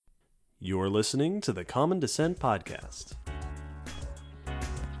You're listening to the Common Descent Podcast.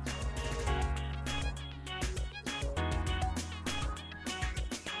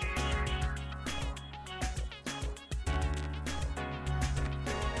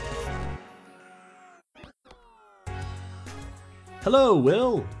 Hello,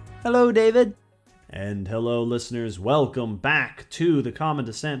 Will. Hello, David. And hello, listeners. Welcome back to the Common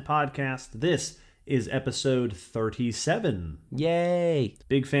Descent Podcast. This is episode 37. Yay.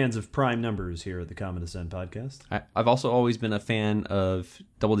 Big fans of prime numbers here at the Common Descent Podcast. I've also always been a fan of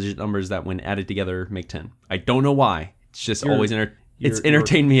double-digit numbers that, when added together, make 10. I don't know why. It's just always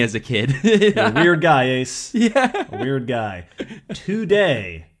entertained me as a kid. You're a weird guy, Ace. Yeah. A weird guy.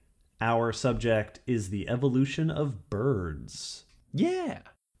 Today, our subject is the evolution of birds. Yeah.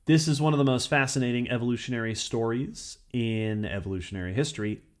 This is one of the most fascinating evolutionary stories in evolutionary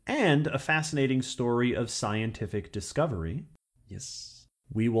history, and a fascinating story of scientific discovery. Yes.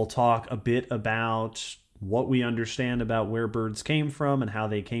 We will talk a bit about what we understand about where birds came from and how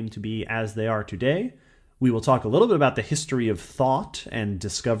they came to be as they are today. We will talk a little bit about the history of thought and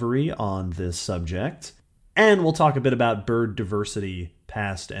discovery on this subject. And we'll talk a bit about bird diversity,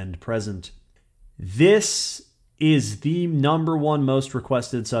 past and present. This is the number one most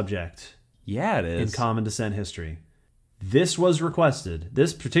requested subject. Yeah, it is. In Common Descent history. This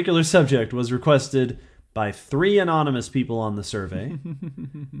particular subject was requested by 3 anonymous people on the survey,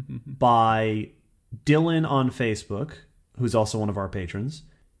 by Dylan on Facebook, who's also one of our patrons,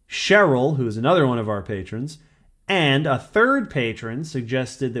 Cheryl, who is another one of our patrons, and a third patron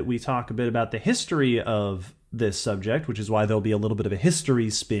suggested that we talk a bit about the history of this subject, which is why there'll be a little bit of a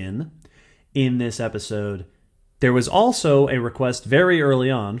history spin in this episode. There was also a request very early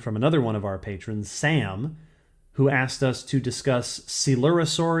on from another one of our patrons, Sam, who asked us to discuss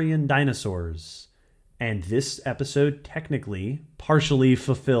Coelurosaurian dinosaurs. And this episode technically partially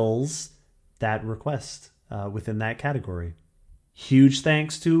fulfills that request within that category. Huge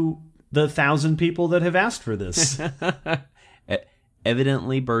thanks to the 1,000 people that have asked for this.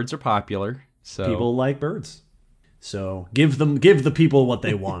 Evidently, birds are popular. So people like birds. So give the people what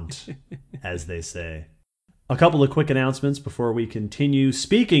they want, as they say. A couple of quick announcements before we continue.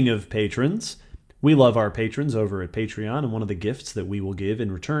 Speaking of patrons, we love our patrons over at Patreon, and one of the gifts that we will give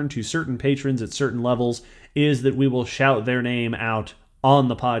in return to certain patrons at certain levels is that we will shout their name out on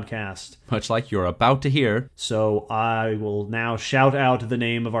the podcast. Much like you're about to hear. So I will now shout out the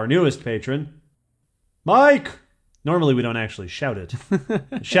name of our newest patron, Mike! Normally we don't actually shout it.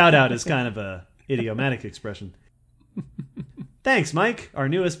 Shout out is kind of a idiomatic expression. Thanks, Mike, our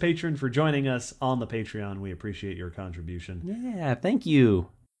newest patron, for joining us on the Patreon. We appreciate your contribution. Yeah, thank you.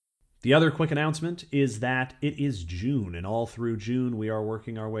 The other quick announcement is that it is June, and all through June we are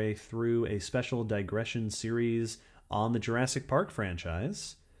working our way through a special digression series on the Jurassic Park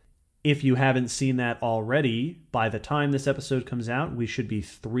franchise. If you haven't seen that already, by the time this episode comes out, we should be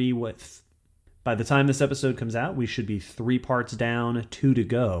 3 parts down, 2 to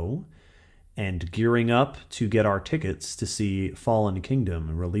go, and gearing up to get our tickets to see Fallen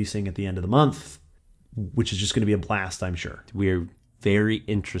Kingdom, releasing at the end of the month, which is just going to be a blast, I'm sure. We're very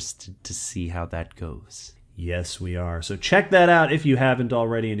interested to see how that goes. Yes, we are. So check that out if you haven't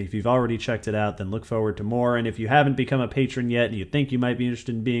already, and if you've already checked it out, then look forward to more. And if you haven't become a patron yet and you think you might be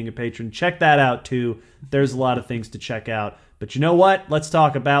interested in being a patron, check that out too. There's a lot of things to check out. But you know what? Let's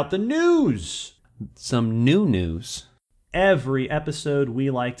talk about the news. Some new news. Every episode, we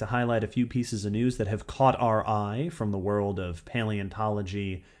like to highlight a few pieces of news that have caught our eye from the world of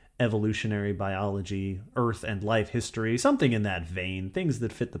paleontology, evolutionary biology, Earth and life history, something in that vein, things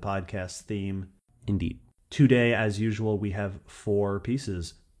that fit the podcast theme. Indeed. Today, as usual, we have 4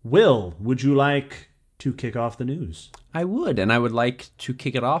 pieces. Will, would you like to kick off the news? I would, and I would like to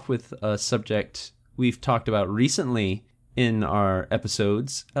kick it off with a subject we've talked about recently in our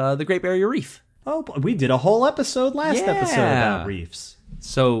episodes, the Great Barrier Reef. Oh, we did a whole episode last episode about reefs.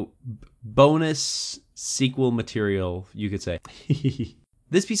 So, bonus sequel material, you could say.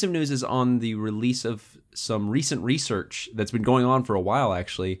 This piece of news is on the release of some recent research that's been going on for a while,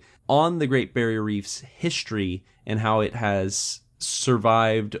 actually, on the Great Barrier Reef's history and how it has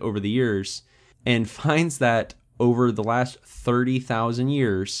survived over the years, and finds that over the last 30,000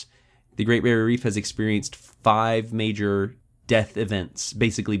 years, the Great Barrier Reef has experienced 5 major death events,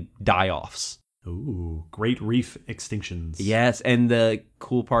 basically die-offs. Ooh, great reef extinctions. Yes, and the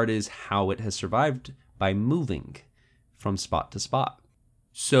cool part is how it has survived by moving from spot to spot.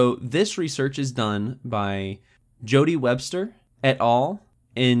 So this research is done by Jody Webster et al.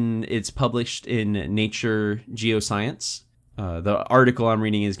 It's published in Nature Geoscience. The article I'm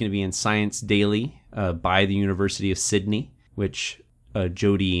reading is going to be in Science Daily by the University of Sydney, which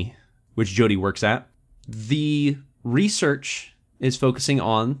Jody which Jody works at. The research is focusing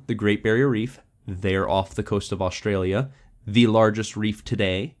on the Great Barrier Reef. They're off the coast of Australia, the largest reef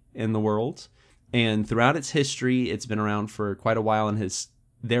today in the world. And throughout its history, it's been around for quite a while and has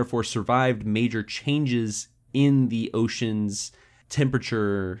therefore survived major changes in the ocean's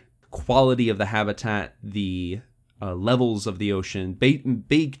temperature, quality of the habitat, the levels of the ocean,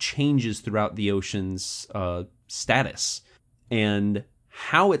 big changes throughout the ocean's status. And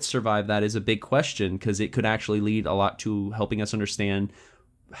how it survived that is a big question, because it could actually lead a lot to helping us understand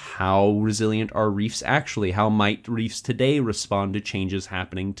how resilient are reefs actually. How might reefs today respond to changes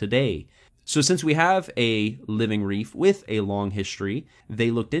happening today? So since we have a living reef with a long history,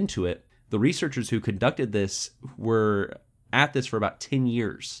 they looked into it. The researchers who conducted this were at this for about 10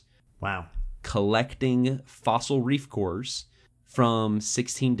 years. Wow. Collecting fossil reef cores from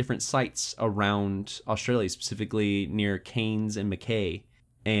 16 different sites around Australia, specifically near Cairns and Mackay.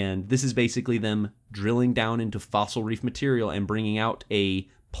 And this is basically them drilling down into fossil reef material and bringing out a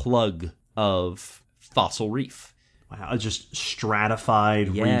plug of fossil reef. Wow, just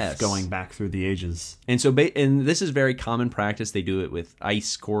stratified Yes. reef going back through the ages. And so, and this is very common practice. They do it with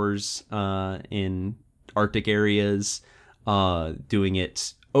ice cores in Arctic areas. Doing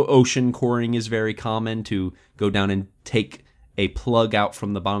it, ocean coring is very common, to go down and take a plug out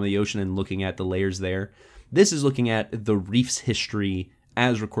from the bottom of the ocean and looking at the layers there. This is looking at the reef's history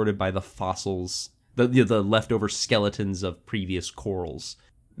as recorded by the fossils, the leftover skeletons of previous corals.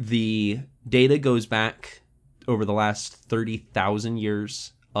 The data goes back over the last 30,000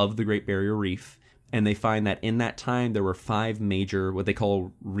 years of the Great Barrier Reef, and they find that in that time there were 5 major, what they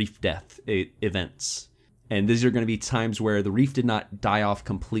call reef death events. And these are going to be times where the reef did not die off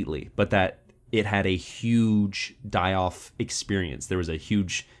completely, but that it had a huge die-off experience. There was a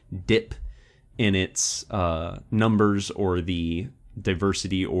huge dip in its numbers, or the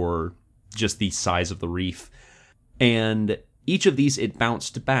diversity, or just the size of the reef. And each of these, it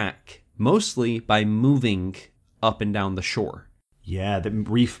bounced back mostly by moving up and down the shore. Yeah, the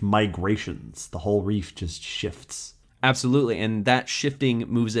reef migrations. The whole reef just shifts. Absolutely. And that shifting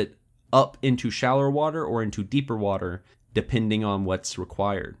moves it up into shallower water or into deeper water, depending on what's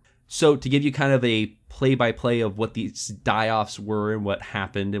required. So to give you kind of a play-by-play of what these die-offs were and what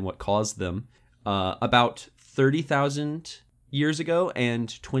happened and what caused them, about 30,000 years ago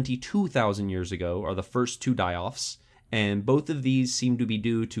and 22,000 years ago are the first 2 die-offs, and both of these seem to be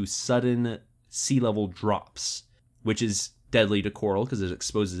due to sudden sea level drops, which is deadly to coral because it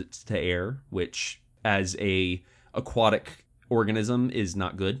exposes it to air, which as a aquatic organism is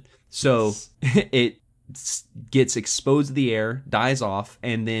not good. So it gets exposed to the air, dies off,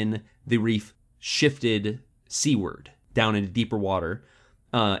 and then the reef shifted seaward down into deeper water.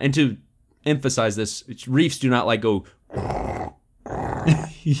 And to emphasize this, reefs do not like go.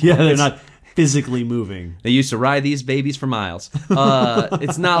 Yeah, they're not physically moving. They used to ride these babies for miles.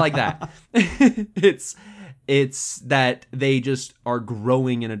 It's not like that. It's that they just are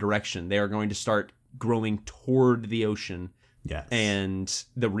growing in a direction. They are going to start growing toward the ocean. Yes. And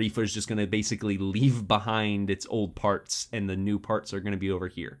the reef is just going to basically leave behind its old parts, and the new parts are going to be over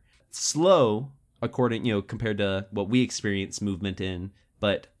here. Slow, compared to what we experience movement in,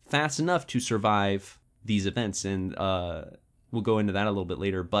 but fast enough to survive these events. And we'll go into that a little bit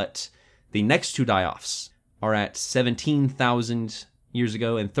later. But the next 2 die-offs are at 17,000 years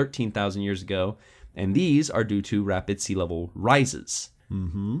ago and 13,000 years ago. And these are due to rapid sea level rises.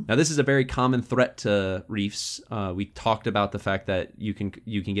 Mm-hmm. Now, this is a very common threat to reefs. We talked about the fact that you can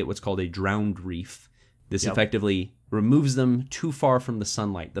get what's called a drowned reef. This effectively removes them too far from the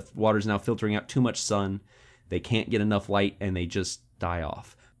sunlight. The water's now filtering out too much sun. They can't get enough light, and they just die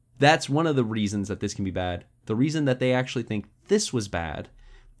off. That's one of the reasons that this can be bad. The reason that they actually think this was bad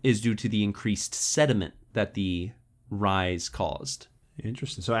is due to the increased sediment that the rise caused.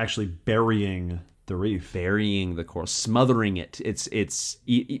 Interesting. So actually burying the reef, burying the coral, smothering it. It's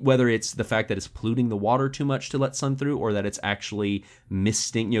whether it's the fact that it's polluting the water too much to let sun through, or that it's actually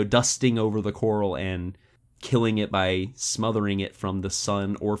dusting over the coral and killing it by smothering it from the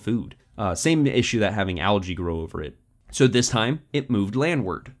sun or food. Same issue that having algae grow over it. So this time it moved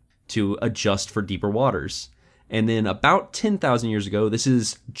landward to adjust for deeper waters. And then about 10,000 years ago, this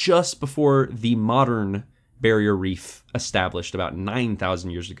is just before the modern barrier reef established, about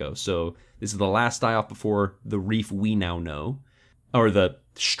 9,000 years ago. So this is the last die-off before the reef we now know, or the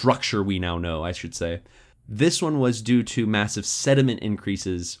structure we now know, I should say. This one was due to massive sediment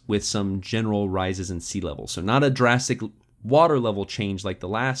increases with some general rises in sea level. So not a drastic water level change like the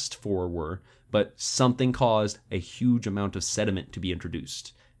last 4 were, but something caused a huge amount of sediment to be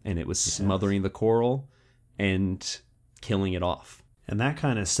introduced. And it was smothering the coral and killing it off. And that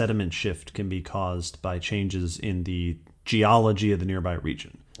kind of sediment shift can be caused by changes in the geology of the nearby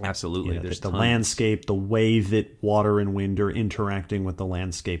region. Absolutely. There's the tons. landscape, the way that water and wind are interacting with the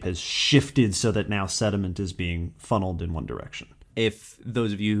landscape has shifted so that now sediment is being funneled in one direction. If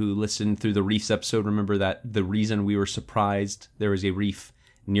those of you who listened through the reefs episode remember that the reason we were surprised there was a reef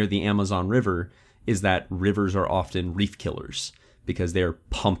near the Amazon River is that rivers are often reef killers because they're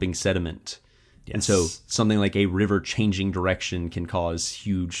pumping sediment. Yes. And so something like a river changing direction can cause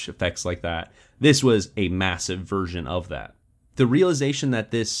huge effects like that. This was a massive version of that. The realization that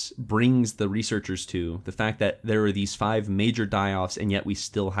this brings the researchers to, the fact that there are these 5 major die-offs and yet we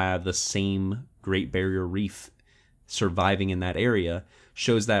still have the same Great Barrier Reef surviving in that area,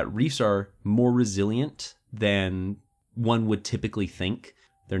 shows that reefs are more resilient than one would typically think.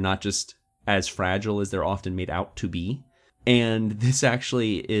 They're not just as fragile as they're often made out to be. And this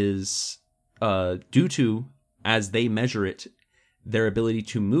actually is due to, as they measure it, their ability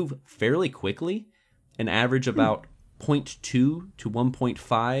to move fairly quickly, an average about 0.2 to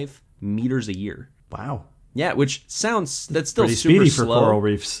 1.5 meters a year. Wow. Yeah, which sounds, that's still pretty super speedy slow. for coral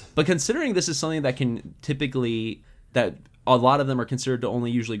reefs. But considering this is something that can typically, that a lot of them are considered to only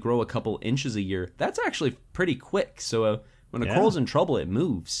usually grow a couple inches a year, that's actually pretty quick. So when a coral's in trouble, it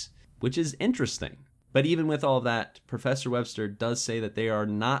moves, which is interesting. But even with all of that, Professor Webster does say that they are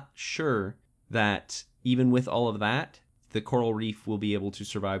not sure that even with all of that, the coral reef will be able to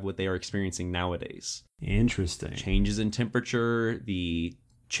survive what they are experiencing nowadays. Interesting. Changes in temperature, the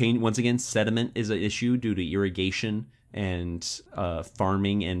change, once again, sediment is an issue due to irrigation and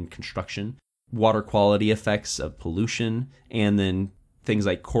farming and construction, water quality effects of pollution, and then things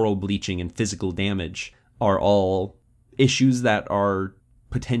like coral bleaching and physical damage are all issues that are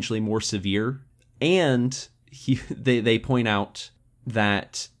potentially more severe. And they point out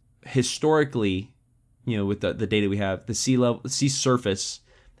that historically, you know, with the data we have, the sea surface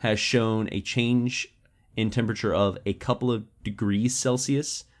has shown a change in temperature of a couple of degrees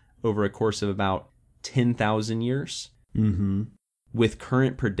Celsius over a course of about 10,000 years. Mm-hmm. With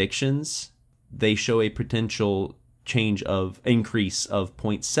current predictions, they show a potential increase of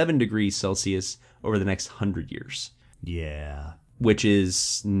 0.7 degrees Celsius over the next 100 years. Yeah. Which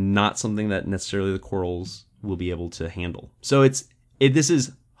is not something that necessarily the corals will be able to handle. So this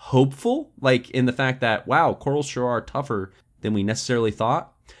is hopeful, like in the fact that, wow, corals sure are tougher than we necessarily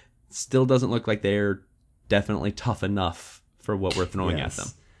thought. Still doesn't look like they're definitely tough enough for what we're throwing at them.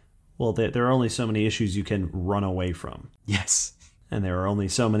 Well, there are only so many issues you can run away from. Yes. And there are only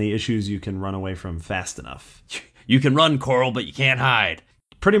so many issues you can run away from fast enough. You can run, coral, but you can't hide.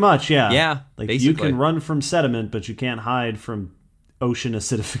 Pretty much, yeah. Yeah, like basically. You can run from sediment, but you can't hide from ocean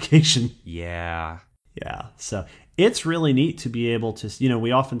acidification. Yeah. Yeah, so it's really neat to be able to,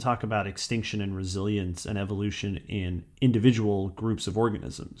 we often talk about extinction and resilience and evolution in individual groups of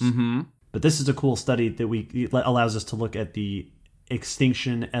organisms. Mm-hmm. But this is a cool study that allows us to look at the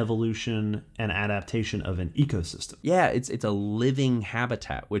extinction, evolution, and adaptation of an ecosystem. Yeah, it's a living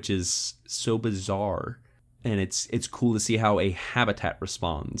habitat, which is so bizarre. And it's cool to see how a habitat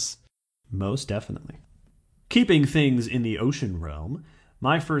responds. Most definitely. Keeping things in the ocean realm,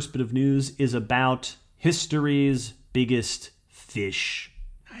 my first bit of news is about history's biggest fish.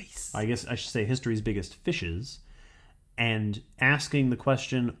 Nice. I guess I should say history's biggest fishes. And asking the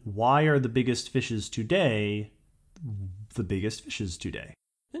question, why are the biggest fishes today the biggest fishes today?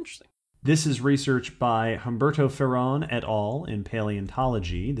 Interesting. This is research by Humberto Ferron et al. In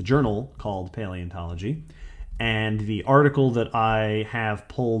Paleontology, the journal called Paleontology. And the article that I have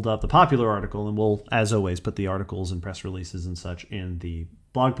pulled up, the popular article, and we'll, as always, put the articles and press releases and such in the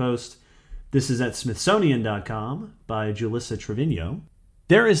blog post. This is at Smithsonian.com by Julissa Trevino.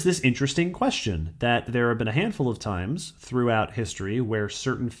 There is this interesting question that there have been a handful of times throughout history where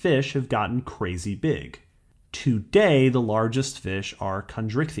certain fish have gotten crazy big. Today, the largest fish are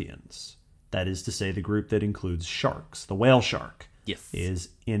chondrichthyans. That is to say, the group that includes sharks. The whale shark is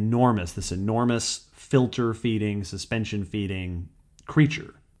enormous, this enormous filter-feeding, suspension-feeding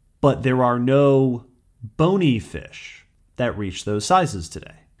creature. But there are no bony fish that reach those sizes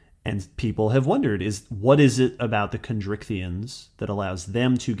today. And people have wondered, what is it about the chondrichthyans that allows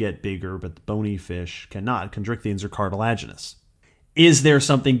them to get bigger, but the bony fish cannot? Chondrichthyans are cartilaginous. Is there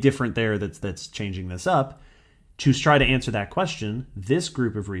something different there that's changing this up? To try to answer that question, this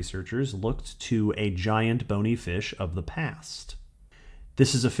group of researchers looked to a giant bony fish of the past.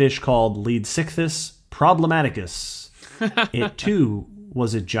 This is a fish called Leidsichthys problematicus. It, too,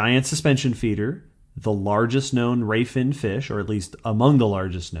 was a giant suspension feeder, the largest known ray-finned fish, or at least among the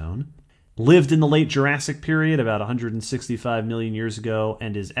largest known, lived in the late Jurassic period about 165 million years ago,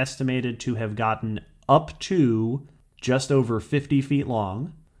 and is estimated to have gotten up to just over 50 feet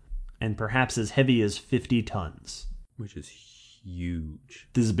long, and perhaps as heavy as 50 tons. Which is huge.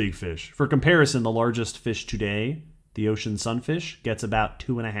 This is a big fish. For comparison, the largest fish today, the ocean sunfish, gets about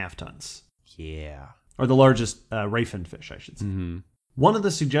 2.5 tons. Yeah. Or the largest ray fin fish, I should say. One of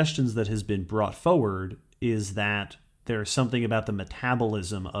the suggestions that has been brought forward is that there's something about the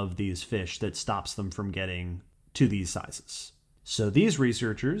metabolism of these fish that stops them from getting to these sizes. So these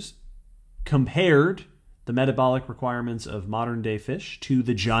researchers compared the metabolic requirements of modern day fish to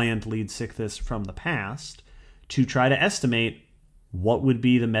the giant Leadsichthys from the past to try to estimate what would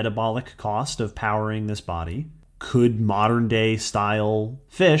be the metabolic cost of powering this body. Could modern day style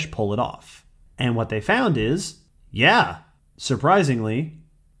fish pull it off? And what they found is, yeah, surprisingly,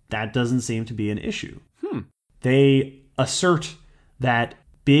 that doesn't seem to be an issue. They assert that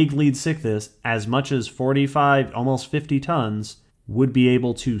big Leadsichthys, as much as 45, almost 50 tons, would be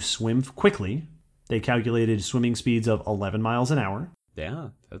able to swim quickly. They calculated swimming speeds of 11 miles an hour. Yeah,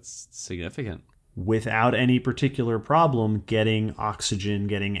 that's significant. Without any particular problem getting oxygen,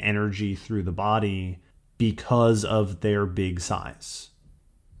 getting energy through the body because of their big size.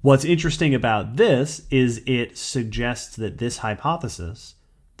 What's interesting about this is it suggests that this hypothesis,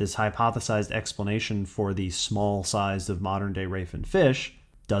 this hypothesized explanation for the small size of modern-day rayfin fish,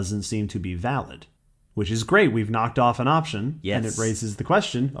 doesn't seem to be valid. Which is great. We've knocked off an option. Yes. And it raises the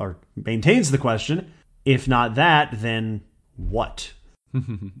question, or maintains the question, if not that, then what?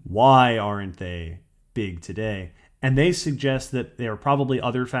 Why aren't they big today? And they suggest that there are probably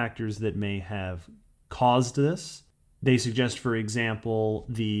other factors that may have caused this. They suggest, for example,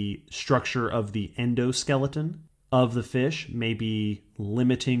 the structure of the endoskeleton of the fish may be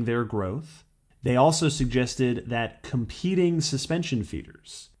limiting their growth. They also suggested that competing suspension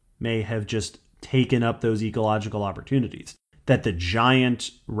feeders may have just taken up those ecological opportunities. That the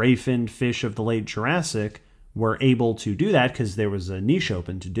giant ray-finned fish of the late Jurassic were able to do that because there was a niche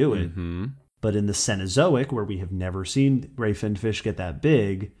open to do it. But in the Cenozoic, where we have never seen ray-finned fish get that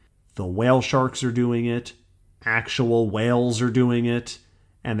big, the whale sharks are doing it, actual whales are doing it,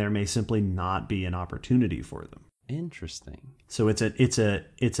 and there may simply not be an opportunity for them. Interesting. So it's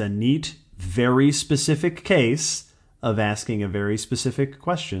a neat, very specific case of asking a very specific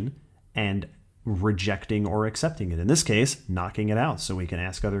question and rejecting or accepting it. In this case, knocking it out so we can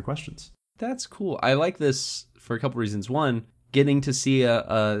ask other questions. That's cool. I like this for a couple reasons. One, getting to see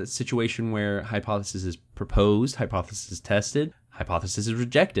a situation where hypothesis is proposed, hypothesis is tested, hypothesis is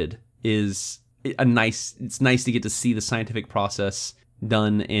rejected is it's nice to get to see the scientific process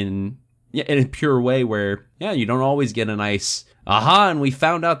done in a pure way where, you don't always get a nice, aha, and we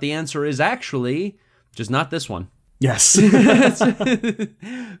found out the answer is actually just not this one. Yes.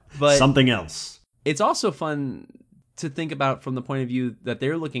 But something else. It's also fun to think about from the point of view that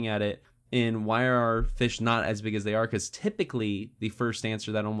they're looking at it in why are our fish not as big as they are? Because typically the first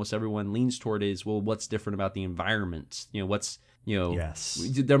answer that almost everyone leans toward is, well, what's different about the environment? Yes.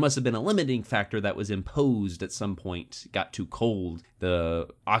 There must have been a limiting factor that was imposed at some point. It got too cold. The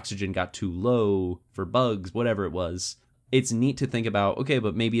oxygen got too low for bugs, whatever it was. It's neat to think about, okay,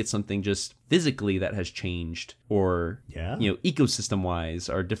 but maybe it's something just physically that has changed, or, ecosystem-wise,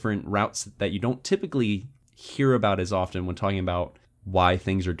 are different routes that you don't typically hear about as often when talking about why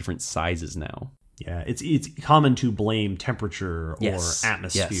things are different sizes now. Yeah, it's common to blame temperature or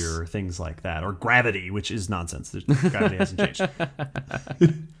atmosphere, Yes. or things like that, or gravity, which is nonsense. Gravity hasn't changed.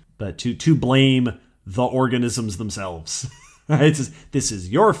 But to blame the organisms themselves. This is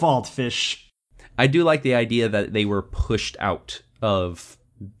your fault, fish. I do like the idea that they were pushed out of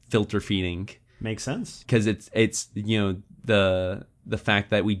filter feeding. Makes sense. Because it's the fact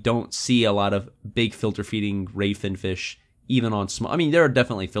that we don't see a lot of big filter feeding ray fin fish even on small. I mean, there are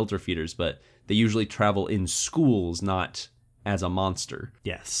definitely filter feeders, but they usually travel in schools, not as a monster.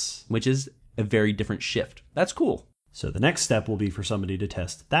 Yes. Which is a very different shift. That's cool. So the next step will be for somebody to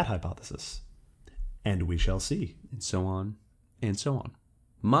test that hypothesis. And we shall see. And so on and so on.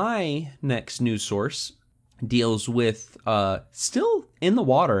 My next news source deals with still in the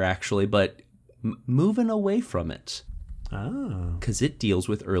water, actually, but moving away from it. Oh. Because it deals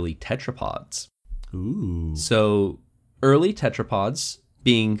with early tetrapods. Ooh. So early tetrapods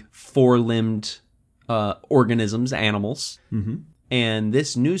being four-limbed organisms, animals. Mm-hmm. And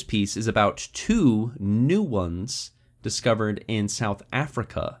this news piece is about two new ones discovered in South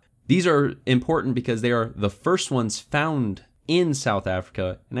Africa. These are important because they are the first ones found in South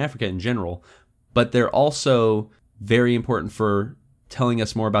Africa, and Africa in general, but they're also very important for telling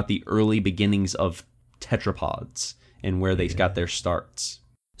us more about the early beginnings of tetrapods and where they got their starts.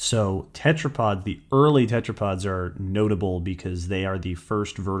 So tetrapods, the early tetrapods, are notable because they are the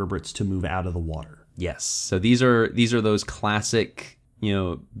first vertebrates to move out of the water. Yes. So these are those classic,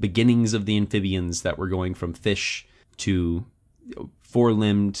 beginnings of the amphibians that were going from fish to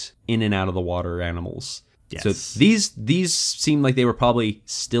four-limbed in and out of the water animals. Yes. So these seem like they were probably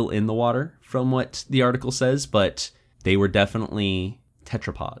still in the water from what the article says, but they were definitely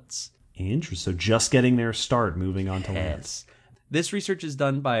tetrapods. Interesting. So just getting their start moving on to land. Yes. This research is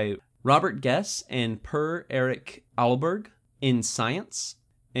done by Robert Guess and Per Erik Alberg in Science.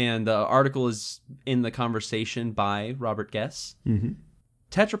 And the article is in the conversation by Robert Guess. Mm-hmm.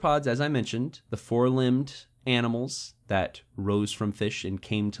 Tetrapods, as I mentioned, the four-limbed animals that rose from fish and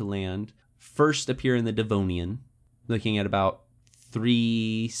came to land, first appear in the Devonian, looking at about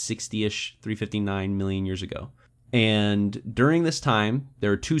 360-ish, 359 million years ago. And during this time,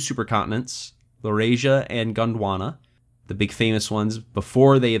 there are two supercontinents, Laurasia and Gondwana, the big famous ones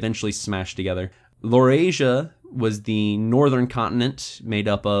before they eventually smashed together. Laurasia was the northern continent made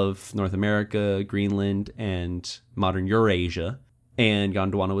up of North America, Greenland, and modern Eurasia. And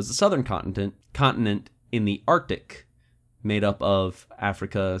Gondwana was the southern continent in the Arctic, made up of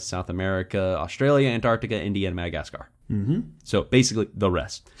Africa, South America, Australia, Antarctica, India, and Madagascar. Mm-hmm. So basically the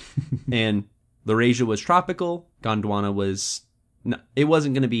rest. And Laurasia was tropical. Gondwana was... it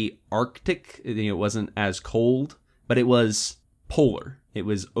wasn't going to be Arctic. It wasn't as cold, but it was polar. It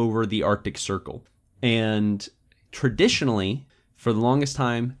was over the Arctic Circle. And traditionally, for the longest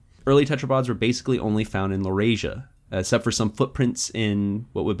time, early tetrapods were basically only found in Laurasia, except for some footprints in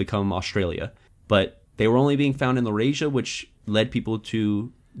what would become Australia. But they were only being found in Laurasia, which led people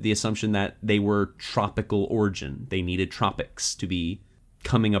to the assumption that they were tropical origin. They needed tropics to be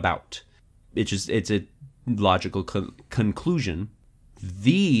coming about. It's a logical conclusion.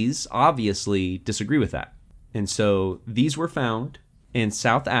 These obviously disagree with that. And so these were found in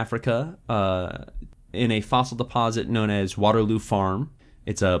South Africa in a fossil deposit known as Waterloo Farm.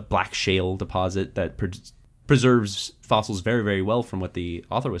 It's a black shale deposit that preserves fossils very, very well from what the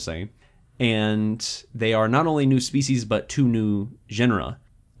author was saying. And they are not only new species, but two new genera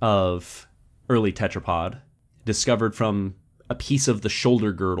of early tetrapod discovered from a piece of the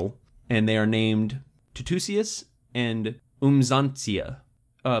shoulder girdle. And they are named Tutusius and Umzantia.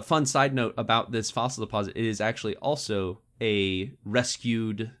 Fun side note about this fossil deposit, it is actually also a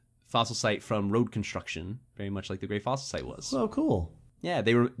rescued fossil site from road construction, very much like the Great Fossil Site was. Oh, cool. Yeah,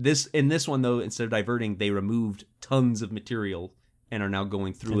 they were in this one though, instead of diverting, they removed tons of material and are now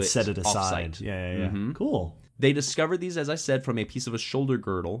going through And it set it aside. off-site. Yeah. Mm-hmm. Cool. They discovered these, as I said, from a piece of a shoulder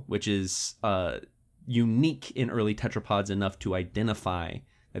girdle, which is unique in early tetrapods enough to identify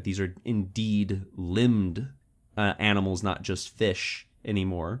that these are indeed limbed animals, not just fish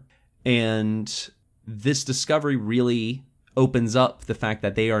anymore. And this discovery really opens up the fact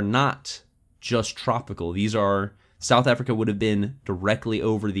that they are not just tropical. These are... South Africa would have been directly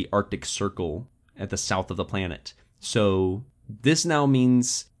over the Arctic Circle at the south of the planet. So this now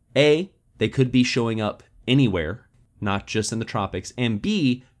means, A, they could be showing up anywhere, not just in the tropics, and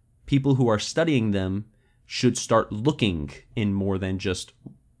B, people who are studying them should start looking in more than just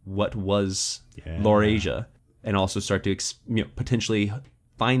what was Laurasia, and also start to potentially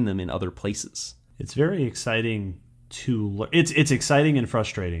find them in other places. It's very exciting to... It's exciting and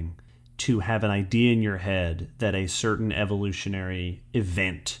frustrating to have an idea in your head that a certain evolutionary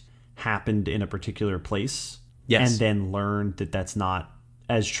event happened in a particular place, yes, and then learn that that's not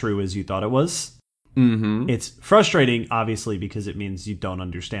as true as you thought it was. Mm-hmm. It's frustrating, obviously, because it means you don't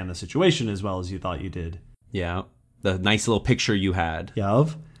understand the situation as well as you thought you did. Yeah, the nice little picture you had.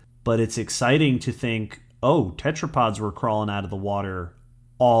 Of. But it's exciting to think, oh, tetrapods were crawling out of the water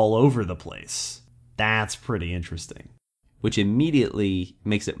all over the place. That's pretty interesting. Which immediately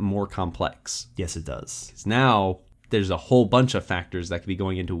makes it more complex. Yes, it does. Because now there's a whole bunch of factors that could be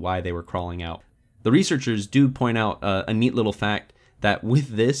going into why they were crawling out. The researchers do point out a neat little fact that with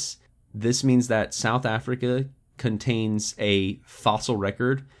this means that South Africa contains a fossil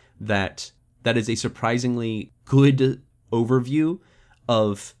record that is a surprisingly good overview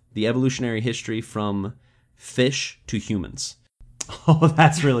of the evolutionary history from fish to humans. Oh,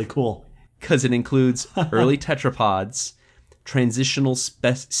 that's really cool. Because it includes early tetrapods, transitional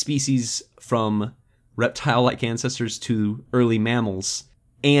species from reptile-like ancestors to early mammals,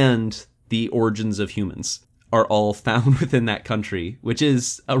 and the origins of humans are all found within that country, which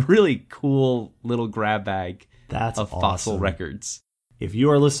is a really cool little grab bag of fossil records. If you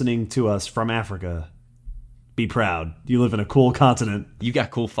are listening to us from Africa, be proud. You live in a cool continent. You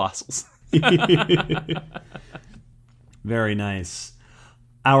got cool fossils. Very nice.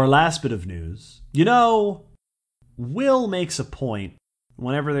 Our last bit of news. Will makes a point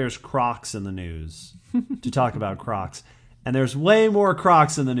whenever there's crocs in the news to talk about crocs. And there's way more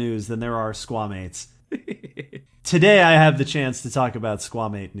crocs in the news than there are squamates. Today I have the chance to talk about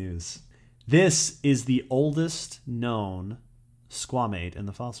squamate news. This is the oldest known squamate in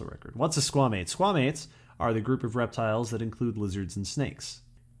the fossil record. What's a squamate? Squamates are the group of reptiles that include lizards and snakes.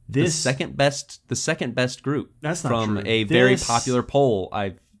 The second best group. That's not from true. a very popular poll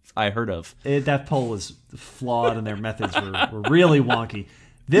I heard of. That poll was flawed and their methods were really wonky.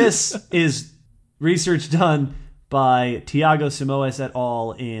 This is research done by Tiago Simoes et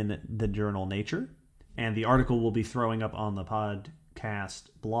al. In the journal Nature, and the article we'll be throwing up on the podcast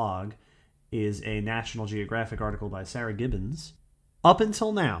blog is a National Geographic article by Sarah Gibbons. Up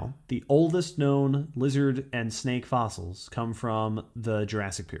until now, the oldest known lizard and snake fossils come from the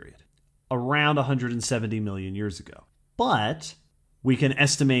Jurassic period, around 170 million years ago. But we can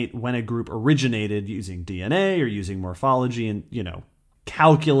estimate when a group originated using DNA or using morphology and,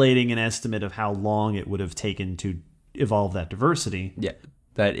 calculating an estimate of how long it would have taken to evolve that diversity. Yeah,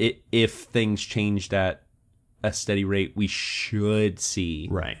 that if things changed at a steady rate, we should see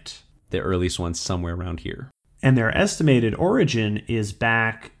the earliest ones somewhere around here. And their estimated origin is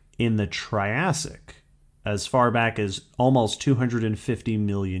back in the Triassic, as far back as almost 250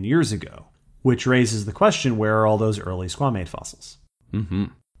 million years ago, which raises the question, where are all those early squamate fossils? Mm-hmm.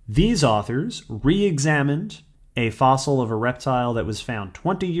 These authors re-examined a fossil of a reptile that was found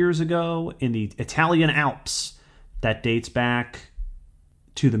 20 years ago in the Italian Alps that dates back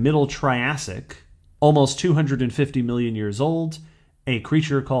to the Middle Triassic, almost 250 million years old, a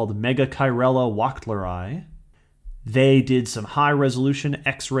creature called Megachirella wachtleri. They did some high-resolution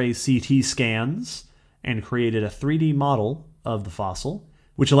X-ray CT scans and created a 3D model of the fossil,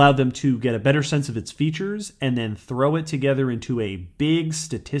 which allowed them to get a better sense of its features and then throw it together into a big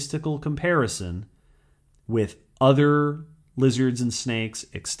statistical comparison with other lizards and snakes,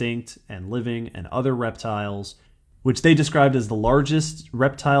 extinct and living, and other reptiles, which they described as the largest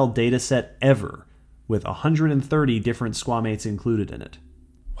reptile data set ever, with 130 different squamates included in it.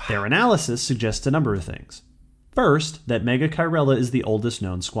 Wow. Their analysis suggests a number of things. First, that Megachirella is the oldest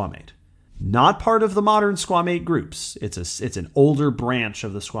known squamate. Not part of the modern squamate groups. It's an older branch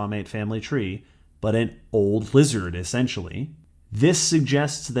of the squamate family tree, but an old lizard, essentially. This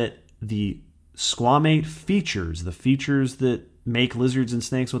suggests that the squamate features, the features that make lizards and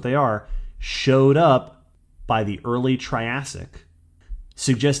snakes what they are, showed up by the early Triassic,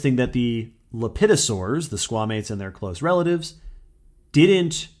 suggesting that the lepidosaurs, the squamates and their close relatives,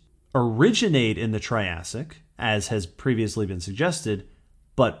 didn't originate in the Triassic, as has previously been suggested,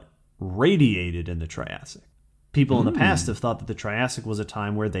 but radiated in the Triassic. People in the past have thought that the Triassic was a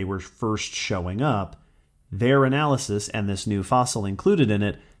time where they were first showing up. Their analysis, and this new fossil included in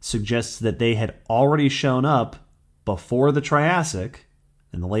it, suggests that they had already shown up before the Triassic,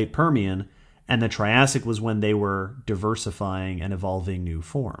 in the late Permian, and the Triassic was when they were diversifying and evolving new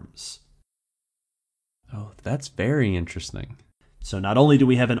forms. Oh, that's very interesting. So not only do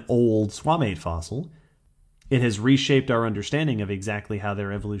we have an old squamate fossil, it has reshaped our understanding of exactly how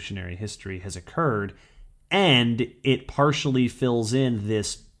their evolutionary history has occurred, and it partially fills in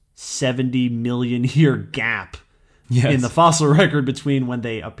this 70 million year gap in the fossil record between when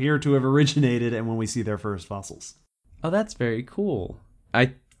they appear to have originated and when we see their first fossils. Oh, that's very cool.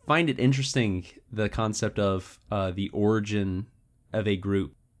 I find it interesting, the concept of the origin of a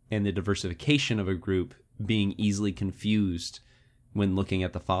group and the diversification of a group being easily confused when looking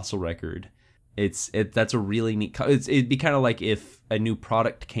at the fossil record. That's a really neat. It'd be kind of like if a new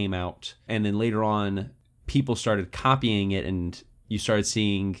product came out and then later on people started copying it and you started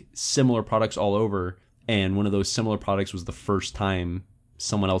seeing similar products all over, and one of those similar products was the first time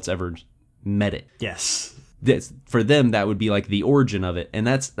someone else ever met it. Yes. For them, that would be like the origin of it, and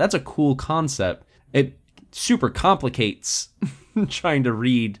that's a cool concept. It super complicates trying to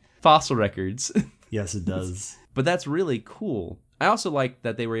read fossil records. Yes, it does. But that's really cool. I also like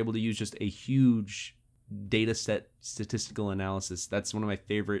that they were able to use just a huge data set statistical analysis. That's one of my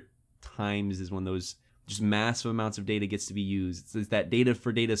favorite times, is when those just massive amounts of data gets to be used. It's that data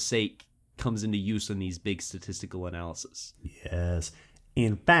for data's sake comes into use in these big statistical analysis. Yes.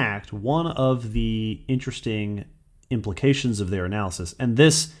 In fact, one of the interesting implications of their analysis, and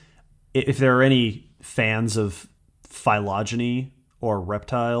this, if there are any fans of phylogeny or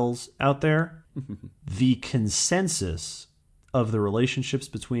reptiles out there, the consensus of the relationships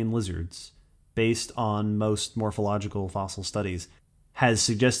between lizards, based on most morphological fossil studies, has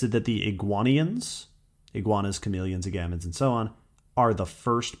suggested that the iguanians, iguanas, chameleons, agamids, and so on, are the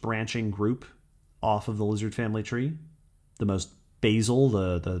first branching group off of the lizard family tree, the most basal,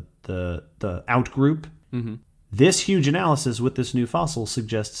 the outgroup. Mm-hmm. This huge analysis with this new fossil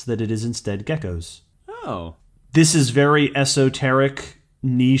suggests that it is instead geckos. Oh. This is very esoteric,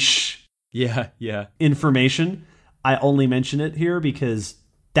 niche Yeah, yeah. information. I only mention it here because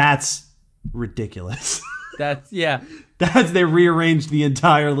that's ridiculous. That's, yeah. They rearranged the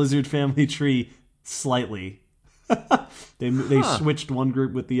entire lizard family tree slightly. They switched one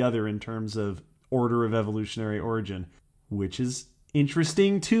group with the other in terms of order of evolutionary origin, which is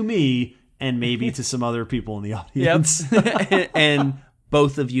interesting to me and maybe to some other people in the audience. Yep. And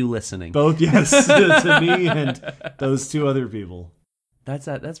both of you listening. Both, yes, to me and those two other people.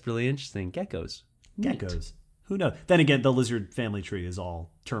 That's really interesting. Geckos. Geckos. Who knows? Then again, the lizard family tree is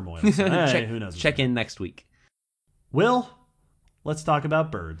all turmoil. So, hey, who knows? Check in next week. Will, let's talk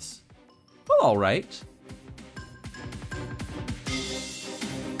about birds. Well, all right.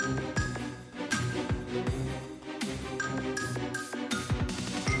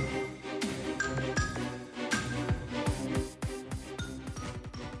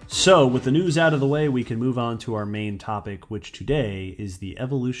 So, with the news out of the way, we can move on to our main topic, which today is the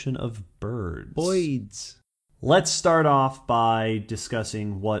evolution of birds. Boids. Let's start off by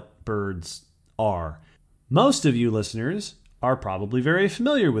discussing what birds are. Most of you listeners are probably very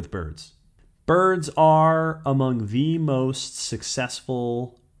familiar with birds. Birds are among the most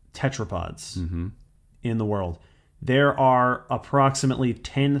successful tetrapods in the world. There are approximately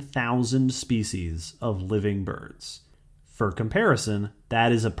 10,000 species of living birds. For comparison,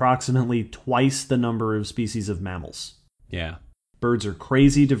 that is approximately twice the number of species of mammals. Yeah. Birds are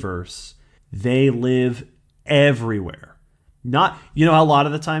crazy diverse. They live everywhere. Not, you know, a lot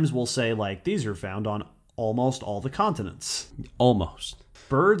of the times we'll say, like, these are found on almost all the continents. Almost.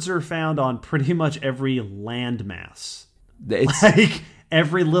 Birds are found on pretty much every landmass. It's Like,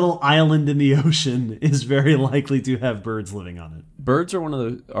 every little island in the ocean is very likely to have birds living on it. birds are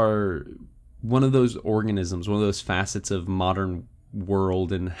one of those organisms, one of those facets of modern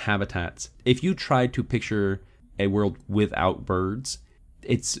world and habitats. If you tried to picture a world without birds,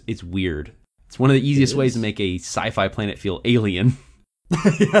 it's weird. It's one of the easiest ways to make a sci-fi planet feel alien.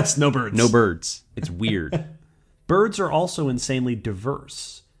 Yes, no birds. No birds. It's weird. Birds are also insanely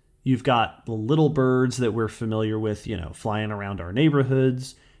diverse. You've got the little birds that we're familiar with, you know, flying around our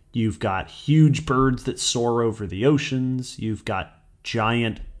neighborhoods. You've got huge birds that soar over the oceans. You've got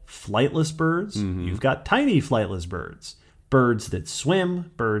giant flightless birds. You've got tiny flightless birds. Birds that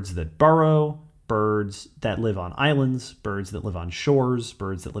swim, birds that burrow, birds that live on islands, birds that live on shores,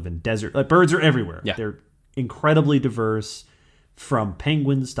 birds that live in desert. Like, birds are everywhere. Yeah. They're incredibly diverse, from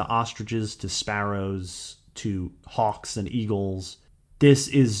penguins to ostriches to sparrows to hawks and eagles. This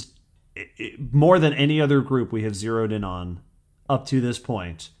is more than any other group we have zeroed in on up to this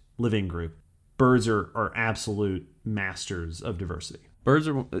point, living group. Birds are absolute masters of diversity. Birds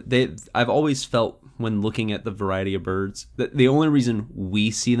are I've always felt when looking at the variety of birds that the only reason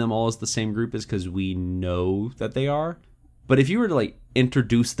we see them all as the same group is because we know that they are. But if you were to like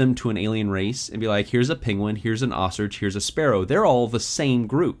introduce them to an alien race and be like, here's a penguin, here's an ostrich, here's a sparrow, they're all the same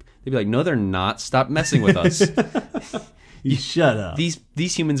group. They'd be like, no, they're not. Stop messing with us. You shut up. These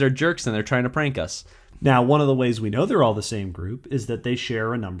humans are jerks and they're trying to prank us. Now, one of the ways we know they're all the same group is that they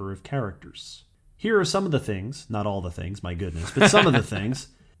share a number of characters. Here are some of the things, not all the things, my goodness, but some of the things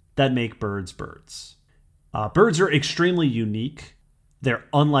that make birds birds. Birds are extremely unique. They're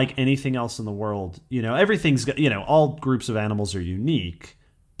unlike anything else in the world. You know, everything's, you know, all groups of animals are unique,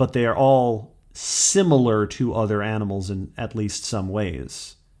 but they are all similar to other animals in at least some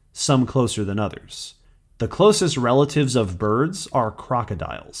ways, some closer than others. The closest relatives of birds are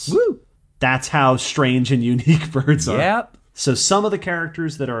crocodiles. Woo! That's how strange and unique birds are. Yep. So some of the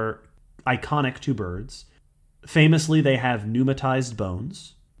characters that are iconic to birds, famously, they have pneumatized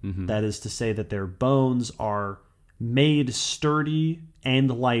bones. That is to say that their bones are made sturdy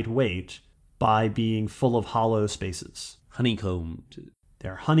and lightweight by being full of hollow spaces. Honeycombed.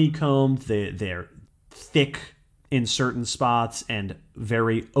 They're honeycombed, they're thick in certain spots and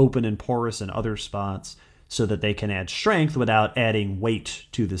very open and porous in other spots so that they can add strength without adding weight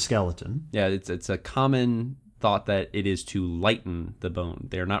to the skeleton. Yeah, it's a common thought that it is to lighten the bone.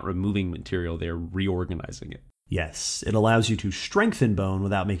 They're not removing material, they're reorganizing it. Yes, it allows you to strengthen bone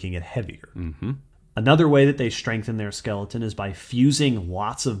without making it heavier. Another way that they strengthen their skeleton is by fusing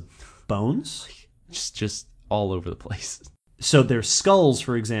lots of bones. Just all over the place. So their skulls,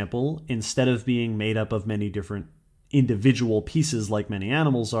 for example, instead of being made up of many different individual pieces like many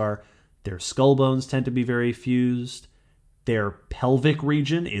animals are, their skull bones tend to be very fused. Their pelvic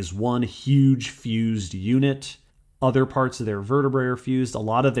region is one huge fused unit. Other parts of their vertebrae are fused. A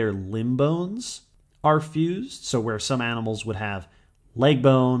lot of their limb bones are fused. So where some animals would have leg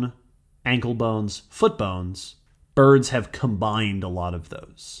bone, ankle bones, foot bones, birds have combined a lot of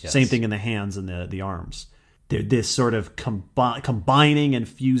those. Yes. Same thing in the hands and the arms. They're this sort of combining and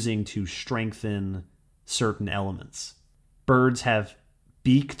fusing to strengthen certain elements. Birds have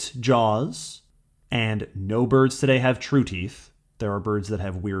beaked jaws, and no birds today have true teeth. There are birds that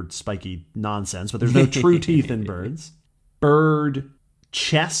have weird spiky nonsense, but there's no true teeth in birds. Bird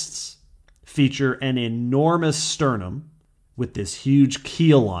chests feature an enormous sternum with this huge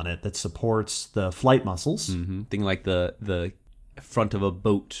keel on it that supports the flight muscles. Mm-hmm. Thing like the front of a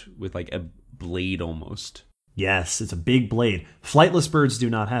boat with like a blade almost. Yes, it's a big blade. Flightless birds do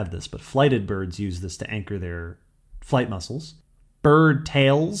not have this, but flighted birds use this to anchor their flight muscles. Bird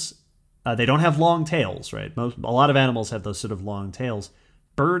tails, they don't have long tails, right? A lot of animals have those sort of long tails.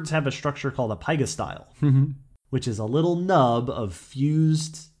 Birds have a structure called a pygostyle, which is a little nub of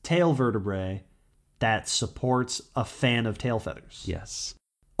fused tail vertebrae that supports a fan of tail feathers. Yes.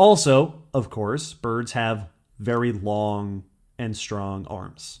 Also, of course, birds have very long and strong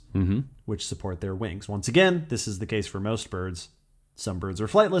arms, which support their wings. Once again, this is the case for most birds. Some birds are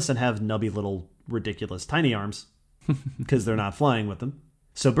flightless and have nubby little ridiculous tiny arms because they're not flying with them.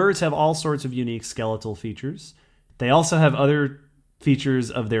 So birds have all sorts of unique skeletal features. They also have other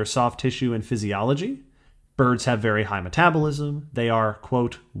features of their soft tissue and physiology. Birds have very high metabolism. They are,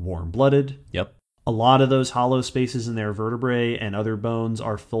 quote, warm-blooded. Yep. A lot of those hollow spaces in their vertebrae and other bones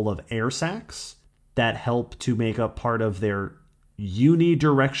are full of air sacs that help to make up part of their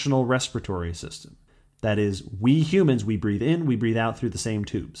unidirectional respiratory system. That is, we humans, we breathe in, we breathe out through the same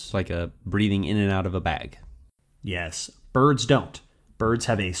tubes. It's like a breathing in and out of a bag. Yes, birds don't. Birds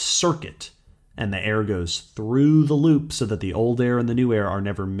have a circuit, and the air goes through the loop so that the old air and the new air are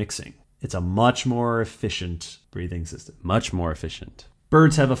never mixing. It's a much more efficient breathing system. Much more efficient.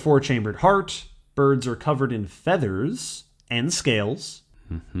 Birds have a 4-chambered heart. Birds are covered in feathers and scales.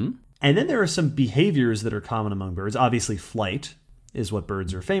 Mm-hmm. And then there are some behaviors that are common among birds. Obviously, flight is what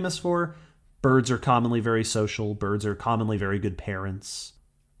birds are famous for. Birds are commonly very social. Birds are commonly very good parents.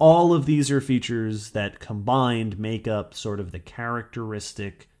 All of these are features that combined make up sort of the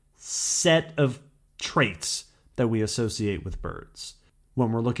characteristic set of traits that we associate with birds.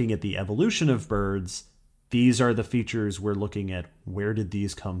 When we're looking at the evolution of birds, these are the features we're looking at. Where did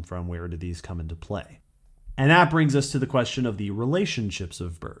these come from? Where did these come into play? And that brings us to the question of the relationships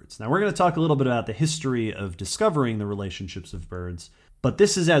of birds. Now, we're going to talk a little bit about the history of discovering the relationships of birds, but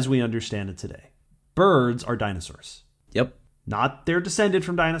this is as we understand it today. Birds are dinosaurs. Yep. Not they're descended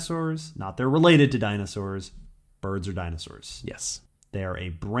from dinosaurs, not they're related to dinosaurs. Birds are dinosaurs. Yes. They are a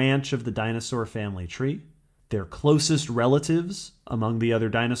branch of the dinosaur family tree. Their closest relatives among the other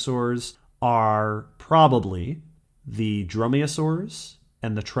dinosaurs are probably the dromaeosaurs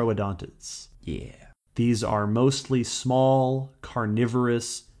and the troodontids. Yeah. These are mostly small,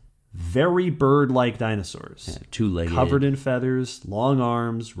 carnivorous, very bird-like dinosaurs. Yeah, two-legged. Covered in feathers, long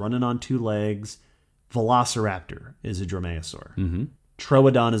arms, running on 2 legs. Velociraptor is a dromaeosaur. Mm-hmm.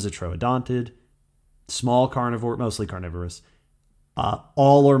 Troodon is a troodontid. Small carnivore, mostly carnivorous.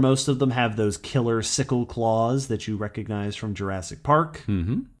 All or most of them have those killer sickle claws that you recognize from Jurassic Park.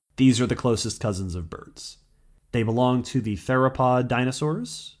 Mm-hmm. These are the closest cousins of birds. They belong to the theropod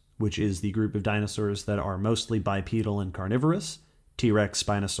dinosaurs, which is the group of dinosaurs that are mostly bipedal and carnivorous. T-Rex,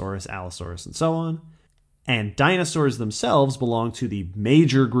 Spinosaurus, Allosaurus, and so on. And dinosaurs themselves belong to the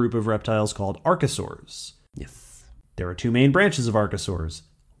major group of reptiles called archosaurs. Yes. There are 2 main branches of archosaurs.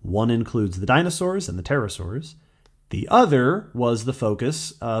 One includes the dinosaurs and the pterosaurs. The other was the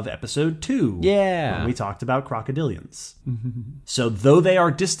focus of episode 2. Yeah. When we talked about crocodilians. So though they are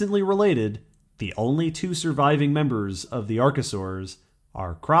distantly related, the only 2 surviving members of the archosaurs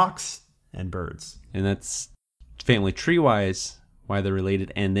are crocs and birds. And that's family tree-wise why they're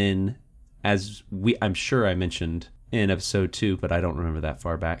related. And then, I'm sure I mentioned in episode 2, but I don't remember that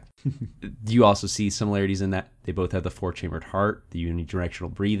far back. You also see similarities in that they both have the 4-chambered heart, the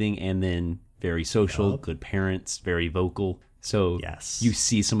unidirectional breathing, and then very social, good parents, very vocal. So yes, you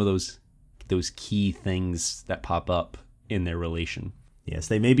see some of those key things that pop up in their relation. Yes,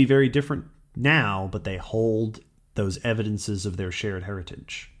 they may be very different now, but they hold those evidences of their shared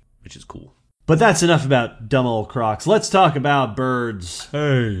heritage, which is cool. But that's enough about dumb old crocs. Let's talk about birds.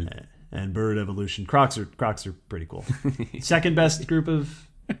 Hey. And bird evolution. Crocs are pretty cool. Second best group of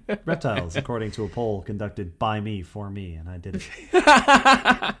reptiles, according to a poll conducted by me, for me, and I did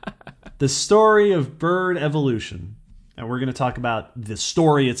it. The story of bird evolution, and we're going to talk about the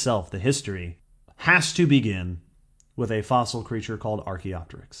story itself, the history, has to begin with a fossil creature called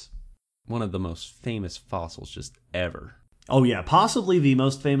Archaeopteryx. One of the most famous fossils just ever. Oh yeah, possibly the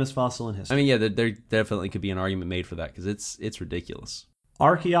most famous fossil in history. I mean, yeah, there definitely could be an argument made for that because it's ridiculous.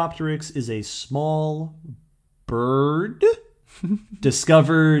 Archaeopteryx is a small bird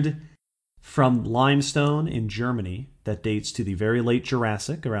discovered from limestone in Germany that dates to the very late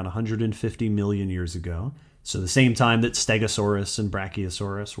Jurassic, around 150 million years ago. So the same time that Stegosaurus and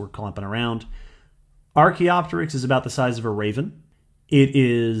Brachiosaurus were clumping around. Archaeopteryx is about the size of a raven. It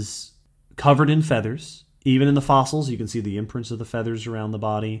is covered in feathers. Even in the fossils, you can see the imprints of the feathers around the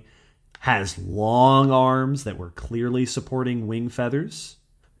body. Has long arms that were clearly supporting wing feathers.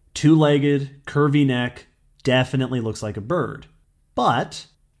 Two-legged, curvy neck, definitely looks like a bird. But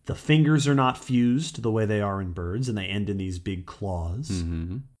the fingers are not fused the way they are in birds, and they end in these big claws.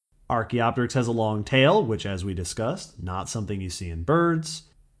 Mm-hmm. Archaeopteryx has a long tail, which, as we discussed, not something you see in birds.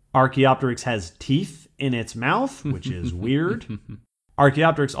 Archaeopteryx has teeth in its mouth, which is weird.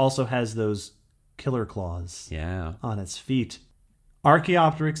 Archaeopteryx also has those killer claws on its feet.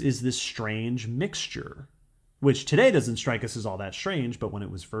 Archaeopteryx is this strange mixture, which today doesn't strike us as all that strange, but when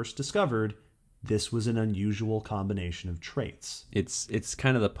it was first discovered, this was an unusual combination of traits. It's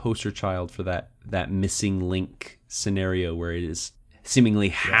kind of the poster child for that missing link scenario where it is seemingly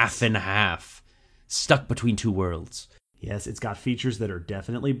half and half, stuck between two worlds. Yes, it's got features that are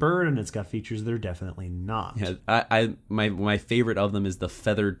definitely bird, and it's got features that are definitely not. Yeah, my favorite of them is the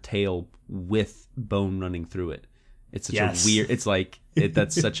feathered tail with bone running through it. It's such a weird. It's like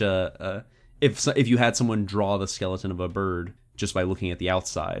that's such a if you had someone draw the skeleton of a bird just by looking at the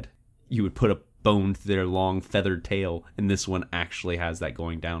outside, you would put a bone to their long feathered tail, and this one actually has that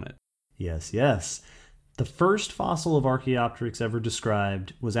going down it. Yes, yes. The first fossil of Archaeopteryx ever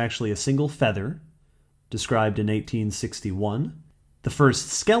described was actually a single feather, described in 1861. The first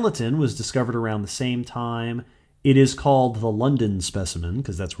skeleton was discovered around the same time. It is called the London specimen,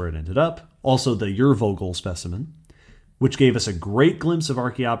 because that's where it ended up. Also the Urvogel specimen, which gave us a great glimpse of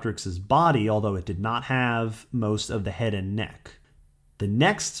Archaeopteryx's body, although it did not have most of the head and neck. The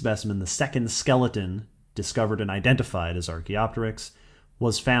next specimen, the second skeleton, discovered and identified as Archaeopteryx,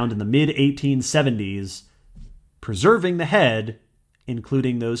 was found in the mid-1870s, preserving the head,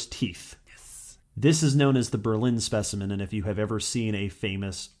 including those teeth. Yes. This is known as the Berlin specimen, and if you have ever seen a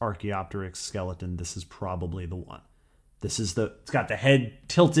famous Archaeopteryx skeleton, this is probably the one. It's got the head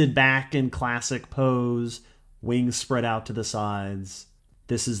tilted back in classic pose, wings spread out to the sides.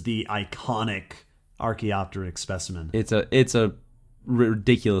 This is the iconic Archaeopteryx specimen. It's a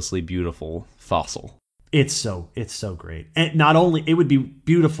ridiculously beautiful fossil. It's so great. And not only, it would be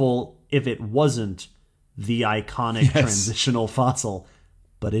beautiful if it wasn't the iconic transitional fossil,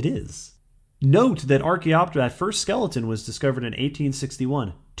 but it is. Note that Archaeopteryx, that first skeleton, was discovered in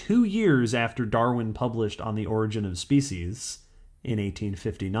 1861, 2 years after Darwin published On the Origin of Species in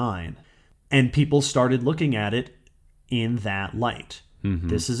 1859. And people started looking at it in that light. Mm-hmm.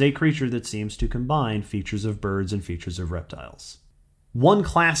 This is a creature that seems to combine features of birds and features of reptiles. One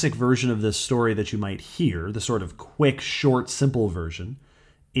classic version of this story that you might hear, the sort of quick, short, simple version,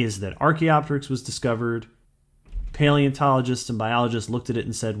 is that Archaeopteryx was discovered. Paleontologists and biologists looked at it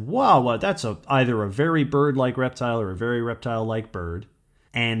and said, wow, that's either a very bird-like reptile or a very reptile-like bird.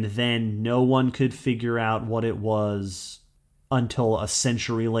 And then no one could figure out what it was until a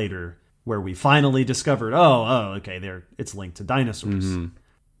century later, where we finally discovered, okay, it's linked to dinosaurs. Mm-hmm.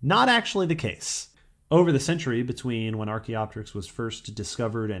 Not actually the case. Over the century between when Archaeopteryx was first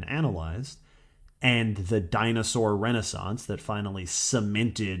discovered and analyzed and the dinosaur renaissance that finally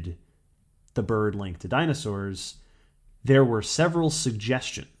cemented the bird link to dinosaurs, there were several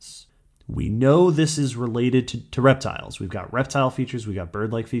suggestions. We know this is related to reptiles. We've got reptile features, we've got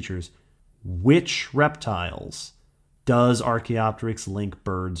bird-like features. Which reptiles does Archaeopteryx link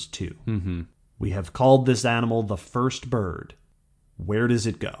birds to? Mm-hmm. We have called this animal the first bird. Where does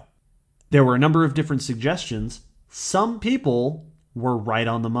it go? There were a number of different suggestions. Some people were right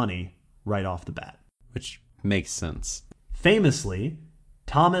on the money right off the bat. Which makes sense. Famously,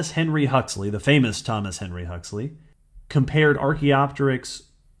 Thomas Henry Huxley, the famous Thomas Henry Huxley, compared Archaeopteryx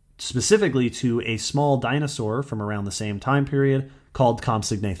specifically to a small dinosaur from around the same time period called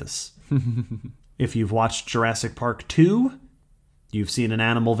Compsognathus. If you've watched Jurassic Park 2, you've seen an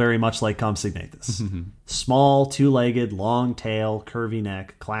animal very much like Compsognathus. Small, two-legged, long tail, curvy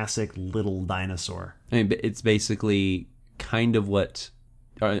neck, classic little dinosaur. I mean, it's basically kind of what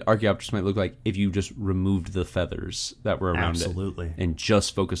Archaeopteryx might look like if you just removed the feathers that were around it and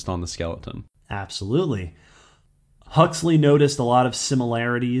just focused on the skeleton. Absolutely. Huxley noticed a lot of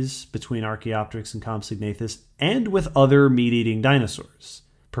similarities between Archaeopteryx and Compsognathus and with other meat-eating dinosaurs,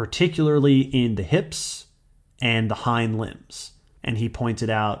 particularly in the hips and the hind limbs. And he pointed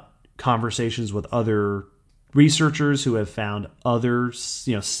out conversations with other researchers who have found other,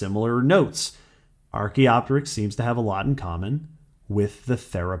 similar notes. Archaeopteryx seems to have a lot in common with the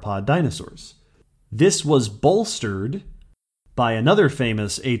theropod dinosaurs. This was bolstered by another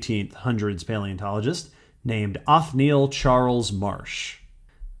famous 1800s paleontologist named Othniel Charles Marsh,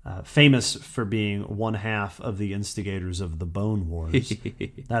 famous for being one half of the instigators of the Bone Wars.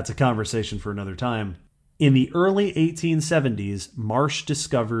 That's a conversation for another time. In the early 1870s, Marsh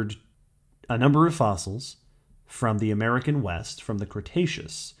discovered a number of fossils from the American West, from the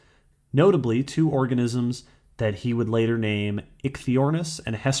Cretaceous, notably two organisms that he would later name Ichthyornis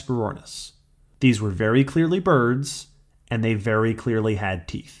and Hesperornis. These were very clearly birds, and they very clearly had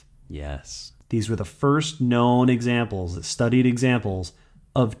teeth. Yes. These were the first known examples, studied examples,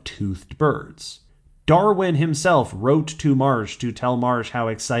 of toothed birds. Darwin himself wrote to Marsh to tell Marsh how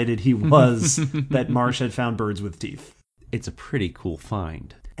excited he was that Marsh had found birds with teeth. It's a pretty cool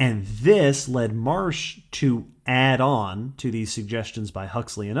find. And this led Marsh to add on to these suggestions by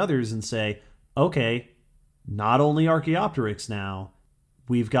Huxley and others and say, okay, not only Archaeopteryx now,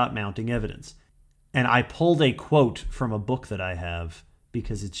 we've got mounting evidence. And I pulled a quote from a book that I have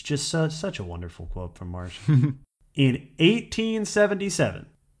because it's just such a wonderful quote from Marsh. In 1877,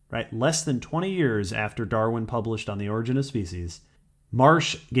 right, less than 20 years after Darwin published On the Origin of Species,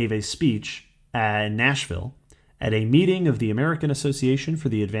 Marsh gave a speech in Nashville at a meeting of the American Association for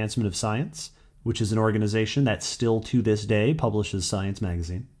the Advancement of Science, which is an organization that still to this day publishes Science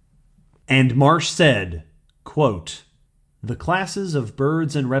magazine. And Marsh said, quote, "The classes of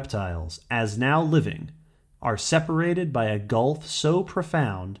birds and reptiles, as now living, are separated by a gulf so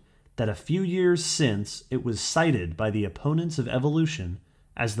profound that a few years since it was cited by the opponents of evolution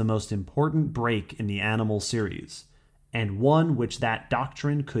as the most important break in the animal series, and one which that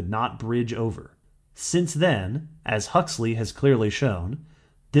doctrine could not bridge over. Since then, as Huxley has clearly shown,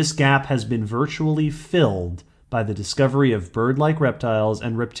 this gap has been virtually filled by the discovery of bird-like reptiles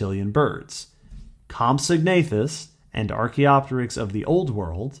and reptilian birds. Compsognathus and Archaeopteryx of the Old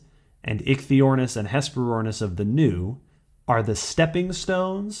World, and Ichthyornis and Hesperornis of the New, are the stepping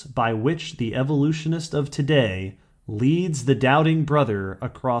stones by which the evolutionist of today leads the doubting brother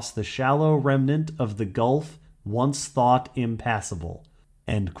across the shallow remnant of the gulf once thought impassable."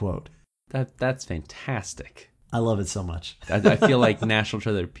 End quote. That's fantastic. I love it so much. I feel like National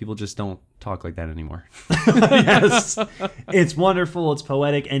Treasure, people just don't talk like that anymore. Yes. It's wonderful, it's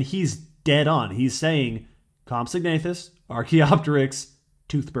poetic, and he's dead on. He's saying Compsognathus, Archaeopteryx,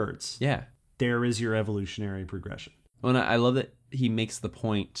 toothed birds. Yeah. There is your evolutionary progression. Well, and I love that he makes the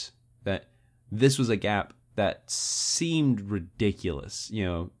point that this was a gap that seemed ridiculous, you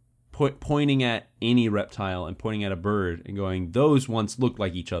know, pointing at any reptile and pointing at a bird and going, those once looked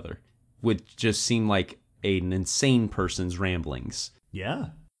like each other, would just seem like an insane person's ramblings. Yeah.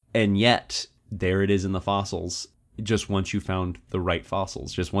 And yet, there it is in the fossils. Just once you found the right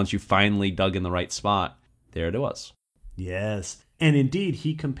fossils, just once you finally dug in the right spot, there it was. Yes. And indeed,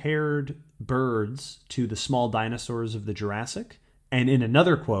 he compared birds to the small dinosaurs of the Jurassic. And in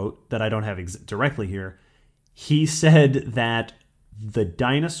another quote that I don't have directly here, he said that the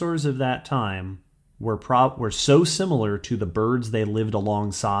dinosaurs of that time were so similar to the birds they lived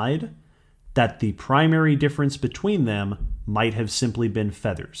alongside that the primary difference between them might have simply been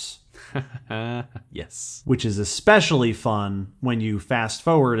feathers. Yes. Which is especially fun when you fast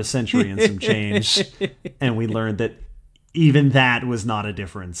forward a century and some change, and we learned that even that was not a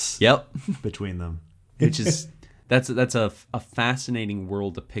difference. Yep. Between them. Which is that's a fascinating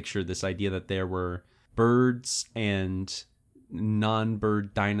world to picture, this idea that there were birds and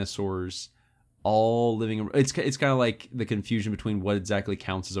non-bird dinosaurs all living. It's kind of like the confusion between what exactly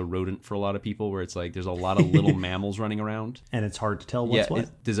counts as a rodent for a lot of people, where it's like there's a lot of little mammals running around, and it's hard to tell what's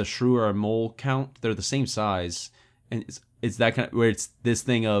what. Does a shrew or a mole count? They're the same size, and it's that kind of where it's this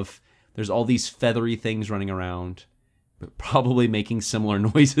thing of there's all these feathery things running around, but probably making similar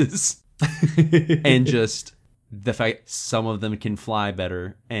noises, and just the fact some of them can fly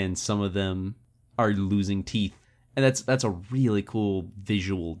better and some of them are losing teeth, and that's a really cool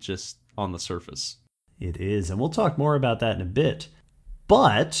visual just on the surface. It is, and we'll talk more about that in a bit.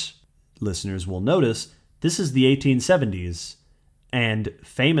 But listeners will notice this is the 1870s, and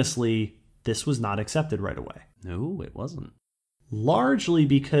famously, this was not accepted right away. No, it wasn't. Largely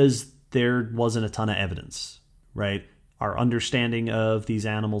because there wasn't a ton of evidence, right? Our understanding of these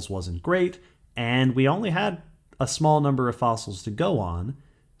animals wasn't great, and we only had a small number of fossils to go on,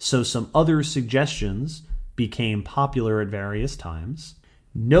 so some other suggestions became popular at various times.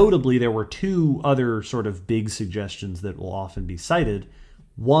 Notably, there were two other sort of big suggestions that will often be cited.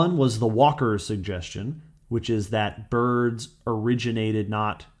 One was the Walker suggestion, which is that birds originated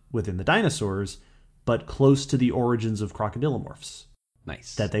not within the dinosaurs, but close to the origins of crocodilomorphs.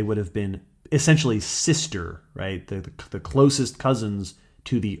 Nice. That they would have been essentially sister, right? The closest cousins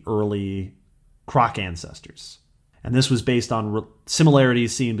to the early croc ancestors. And this was based on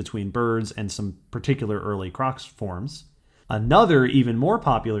similarities seen between birds and some particular early croc forms. Another, even more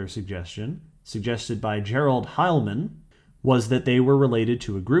popular suggestion, suggested by Gerald Heilman, was that they were related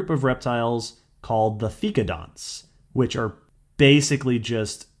to a group of reptiles called the thecodonts, which are basically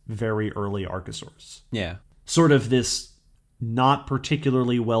just very early archosaurs. Yeah. Sort of this not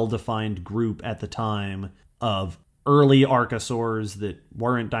particularly well-defined group at the time of early archosaurs that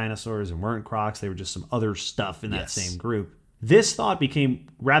weren't dinosaurs and weren't crocs. They were just some other stuff in that same group. This thought became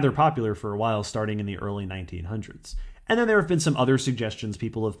rather popular for a while, starting in the early 1900s. And then there have been some other suggestions.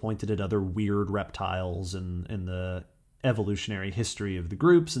 People have pointed at other weird reptiles in the evolutionary history of the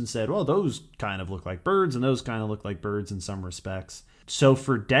groups and said, well, those kind of look like birds and those kind of look like birds in some respects. So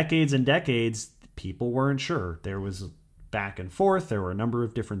for decades and decades, people weren't sure. There was back and forth. There were a number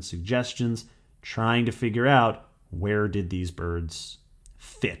of different suggestions trying to figure out where did these birds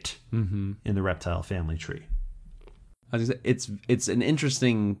fit in the reptile family tree. I was gonna say, it's an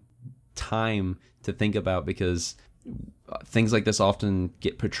interesting time to think about because things like this often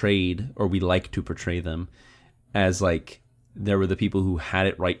get portrayed, or we like to portray them, as like there were the people who had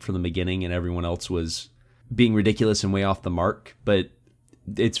it right from the beginning and everyone else was being ridiculous and way off the mark. But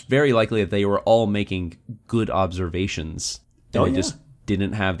it's very likely that they were all making good observations and they just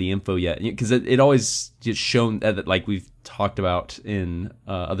didn't have the info yet. Because it always just shown that, like we've talked about in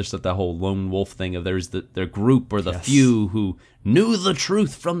other stuff, that whole lone wolf thing of there's the group or the few who knew the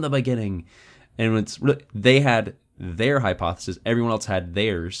truth from the beginning. And it's they had their hypothesis, everyone else had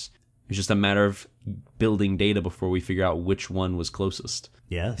theirs. It's just a matter of building data before we figure out which one was closest.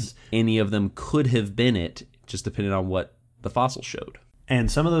 Yes. Any of them could have been it, just depending on what the fossil showed.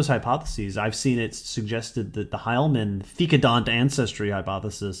 And some of those hypotheses, I've seen it suggested that the Heilman thecodont ancestry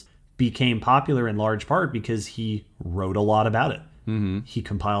hypothesis became popular in large part because he wrote a lot about it. Mm-hmm. He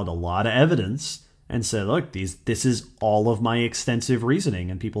compiled a lot of evidence and said, look, this is all of my extensive reasoning.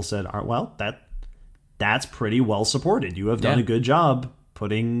 And people said, well, that's pretty well supported. You have done a good job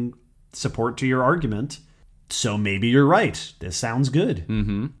putting support to your argument. So maybe you're right. This sounds good.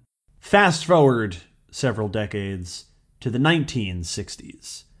 Mm-hmm. Fast forward several decades to the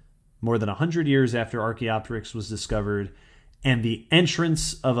 1960s, more than 100 years after Archaeopteryx was discovered, and the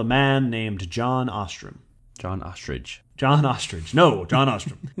entrance of a man named John Ostrom. John Ostrich. John Ostrich. No, John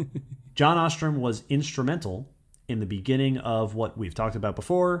Ostrom. John Ostrom was instrumental in the beginning of what we've talked about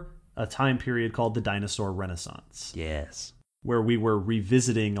before, a time period called the Dinosaur Renaissance. Yes. Where we were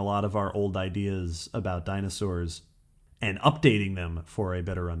revisiting a lot of our old ideas about dinosaurs and updating them for a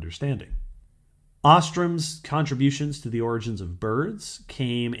better understanding. Ostrom's contributions to the origins of birds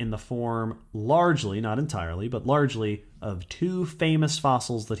came in the form largely, not entirely, but largely, of two famous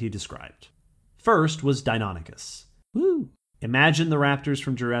fossils that he described. First was Deinonychus. Woo! Imagine the raptors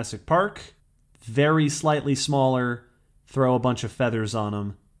from Jurassic Park, very slightly smaller, throw a bunch of feathers on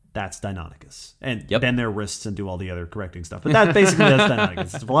them. That's Deinonychus. And bend their wrists and do all the other correcting stuff. But that's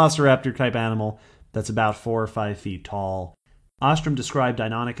Deinonychus. It's a velociraptor type animal that's about 4 or 5 feet tall. Ostrom described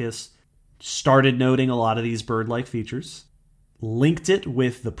Deinonychus, started noting a lot of these bird-like features, linked it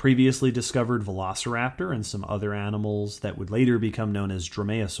with the previously discovered velociraptor and some other animals that would later become known as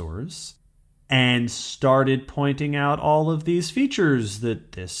dromaeosaurs, and started pointing out all of these features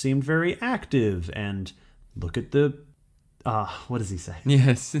that this seemed very active. And look at the what does he say?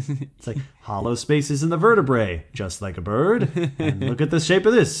 Yes. It's like hollow spaces in the vertebrae, just like a bird. And look at the shape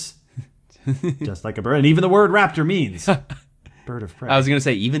of this, just like a bird. And even the word raptor means bird of prey. I was going to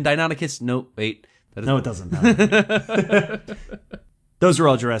say, even Deinonychus? No, wait. No, it doesn't. Those are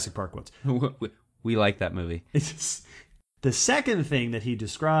all Jurassic Park quotes. We like that movie. The second thing that he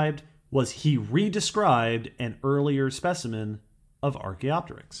described was he redescribed an earlier specimen of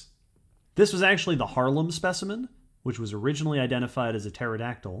Archaeopteryx. This was actually the Haarlem specimen, which was originally identified as a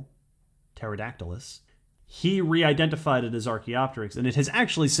pterodactyl, Pterodactylus. He re-identified it as Archaeopteryx, and it has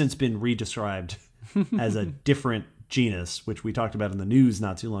actually since been redescribed as a different genus, which we talked about in the news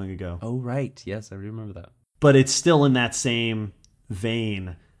not too long ago. Oh, right. Yes, I remember that. But it's still in that same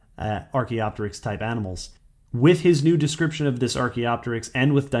vein, Archaeopteryx-type animals. With his new description of this Archaeopteryx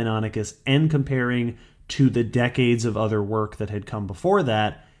and with Deinonychus, and comparing to the decades of other work that had come before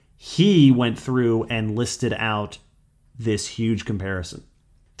that, he went through and listed out this huge comparison.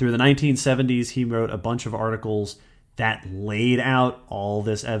 Through the 1970s, he wrote a bunch of articles that laid out all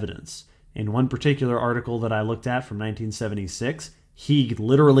this evidence. In one particular article that I looked at from 1976, he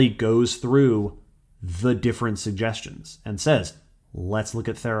literally goes through the different suggestions and says, let's look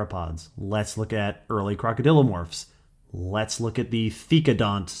at theropods, let's look at early crocodilomorphs, let's look at the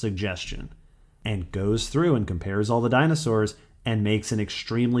thecodont suggestion, and goes through and compares all the dinosaurs and makes an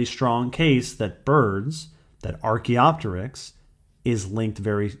extremely strong case that birds, that Archaeopteryx is linked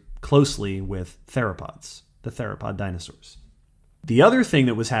very closely with theropods, the theropod dinosaurs. The other thing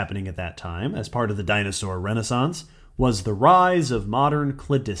that was happening at that time, as part of the dinosaur renaissance, was the rise of modern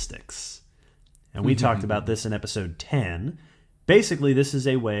cladistics. And we talked about this in episode 10. Basically, this is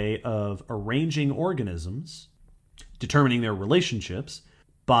a way of arranging organisms, determining their relationships,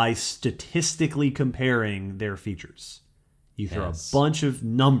 by statistically comparing their features. You throw a bunch of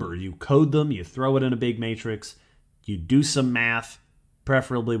numbers, you code them, you throw it in a big matrix, you do some math,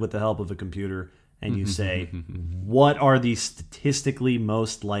 preferably with the help of a computer, and you say, what are the statistically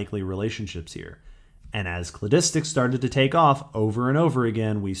most likely relationships here? And as cladistics started to take off over and over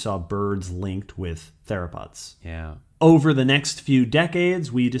again, we saw birds linked with theropods. Yeah. Over the next few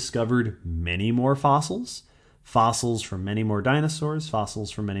decades, we discovered many more fossils. Fossils from many more dinosaurs,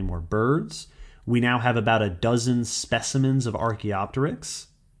 fossils from many more birds. We now have about a dozen specimens of Archaeopteryx.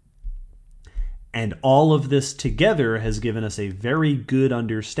 And all of this together has given us a very good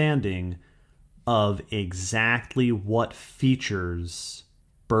understanding of exactly what features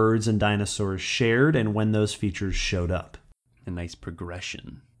birds and dinosaurs shared and when those features showed up. A nice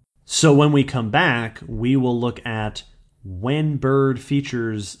progression. So when we come back, we will look at when bird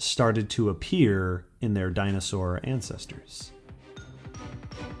features started to appear in their dinosaur ancestors.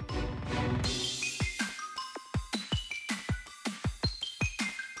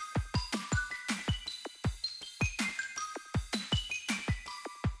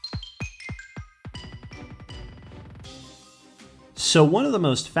 So one of the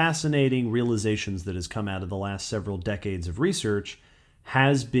most fascinating realizations that has come out of the last several decades of research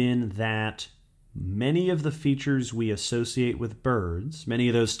has been that many of the features we associate with birds, many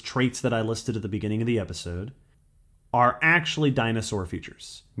of those traits that I listed at the beginning of the episode, are actually dinosaur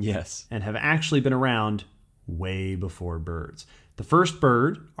features. Yes. And have actually been around way before birds. The first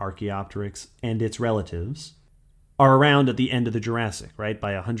bird, Archaeopteryx, and its relatives, are around at the end of the Jurassic, right?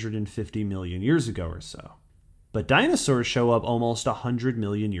 By 150 million years ago or so. But dinosaurs show up almost 100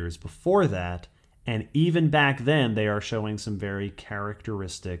 million years before that, and even back then they are showing some very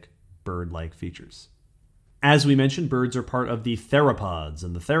characteristic bird-like features. As we mentioned, birds are part of the theropods,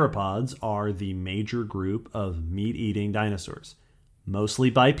 and the theropods are the major group of meat-eating dinosaurs. Mostly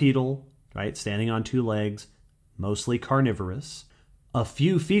bipedal, right, standing on two legs, mostly carnivorous. A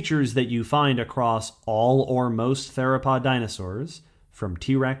few features that you find across all or most theropod dinosaurs, from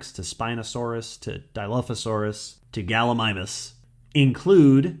T-Rex to Spinosaurus to Dilophosaurus to Gallimimus,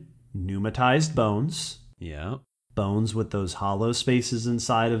 include pneumatized bones. Yeah. Bones with those hollow spaces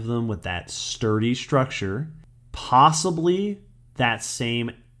inside of them with that sturdy structure. Possibly that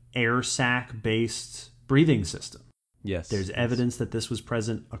same air sac-based breathing system. Yes. There's evidence that this was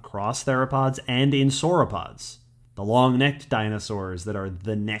present across theropods and in sauropods, the long-necked dinosaurs that are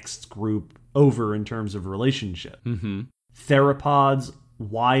the next group over in terms of relationship. Mm-hmm. Theropods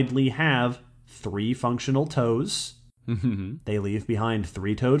widely have 3 functional toes. Mm-hmm. They leave behind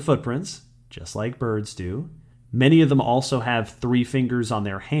 3-toed footprints, just like birds do. Many of them also have 3 fingers on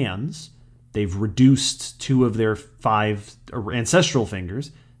their hands. They've reduced 2 of their 5 ancestral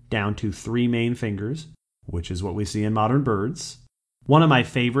fingers down to 3 main fingers, which is what we see in modern birds. One of my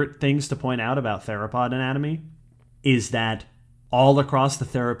favorite things to point out about theropod anatomy is that all across the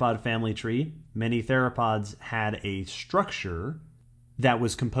theropod family tree, many theropods had a structure that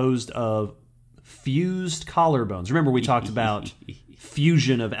was composed of fused collarbones. Remember, we talked about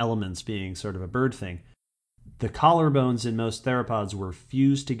fusion of elements being sort of a bird thing. The collarbones in most theropods were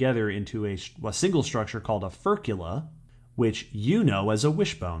fused together into a single structure called a furcula, which you know as a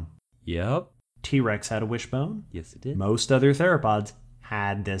wishbone. Yep. T-Rex had a wishbone. Yes, it did. Most other theropods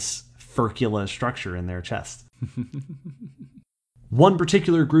had this furcula structure in their chest. One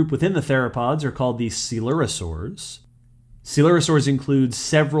particular group within the theropods are called the coelurosaurs. Coelurosaurs include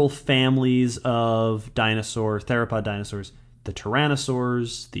several families of theropod dinosaurs. The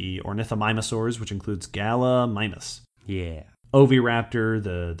tyrannosaurs, the ornithomimosaurs, which includes Gallimimus. Yeah. Oviraptor,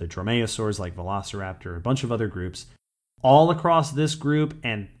 the dromaeosaurs like Velociraptor, a bunch of other groups. All across this group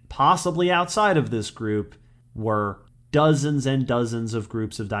and possibly outside of this group were dozens and dozens of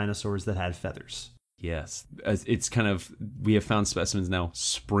groups of dinosaurs that had feathers. Yes. It's kind of, we have found specimens now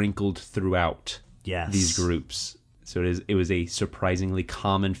sprinkled throughout these groups. So it was a surprisingly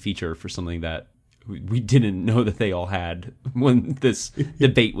common feature for something that we didn't know that they all had when this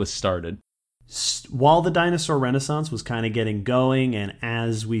debate was started. While the dinosaur renaissance was kind of getting going, and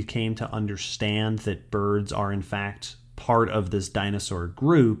as we came to understand that birds are in fact part of this dinosaur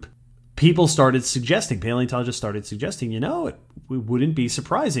group, paleontologists started suggesting, it wouldn't be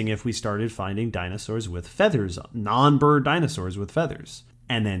surprising if we started finding dinosaurs with feathers, non-bird dinosaurs with feathers.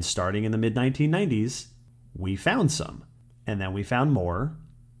 And then starting in the mid-1990s, we found some. And then we found more.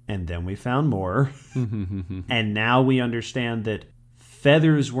 And then we found more. And now we understand that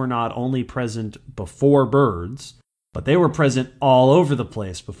feathers were not only present before birds, but they were present all over the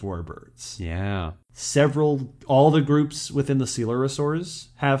place before birds. Yeah. All the groups within the coelurosaurs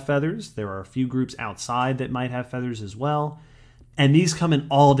have feathers. There are a few groups outside that might have feathers as well. And these come in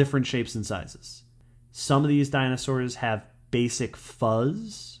all different shapes and sizes. Some of these dinosaurs have basic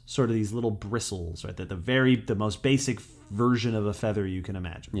fuzz, sort of these little bristles, right? The most basic version of a feather you can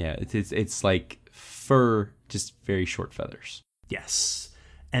imagine. Yeah, it's like fur, just very short feathers. Yes.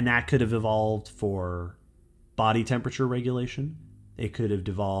 And that could have evolved for body temperature regulation. It could have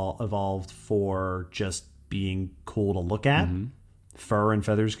evolved for just being cool to look at. Mm-hmm. Fur and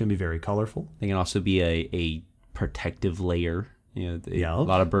feathers can be very colorful. They can also be a protective layer. A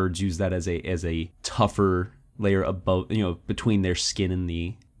lot of birds use that as a tougher layer above, between their skin and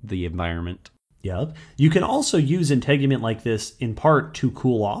the environment. Yep. You can also use integument like this in part to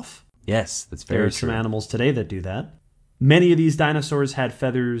cool off. Yes, that's very true. There are some animals today that do that. Many of these dinosaurs had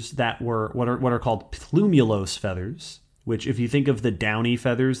feathers that were what are called plumulose feathers, which if you think of the downy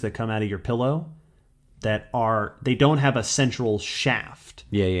feathers that come out of your pillow, they don't have a central shaft.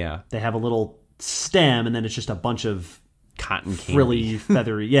 Yeah. They have a little stem, and then it's just a bunch of cotton candy. Frilly,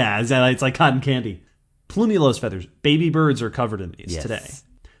 feathery. Yeah, it's like cotton candy. Plumulose feathers. Baby birds are covered in these today.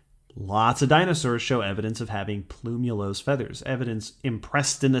 Lots of dinosaurs show evidence of having plumulose feathers, evidence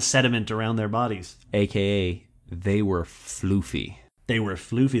impressed in the sediment around their bodies. AKA, they were floofy. They were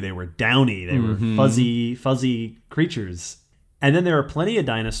floofy, they were downy, they were fuzzy creatures. And then there are plenty of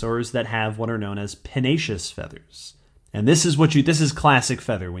dinosaurs that have what are known as pinnaceous feathers. And this is classic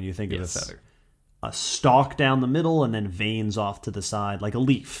feather when you think of a feather. A stalk down the middle and then veins off to the side like a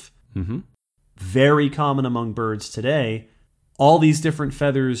leaf. Mm-hmm. Very common among birds today. All these different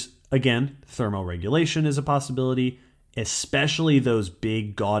feathers, again, thermoregulation is a possibility. Especially those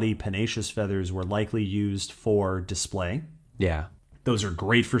big, gaudy, pinnaceous feathers were likely used for display. Yeah. Those are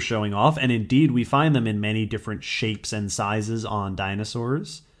great for showing off. And indeed, we find them in many different shapes and sizes on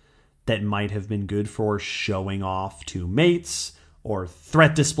dinosaurs that might have been good for showing off to mates or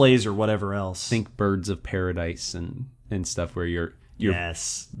threat displays or whatever else. Think birds of paradise and stuff where you're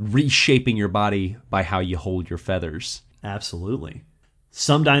yes, reshaping your body by how you hold your feathers. Absolutely.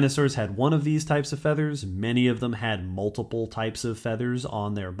 Some dinosaurs had one of these types of feathers. Many of them had multiple types of feathers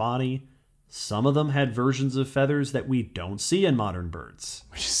on their body. Some of them had versions of feathers that we don't see in modern birds.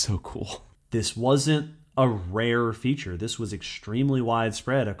 Which is so cool. This wasn't a rare feature. This was extremely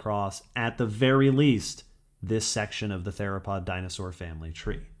widespread across, at the very least, this section of the theropod dinosaur family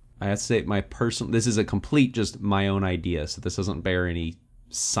tree. I have to say, this is a complete just my own idea, so this doesn't bear any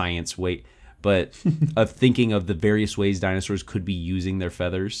science weight, but of thinking of the various ways dinosaurs could be using their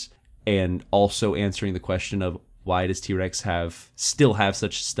feathers and also answering the question of why does T-Rex still have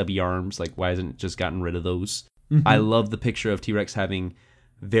such stubby arms? Like, why hasn't it just gotten rid of those? Mm-hmm. I love the picture of T-Rex having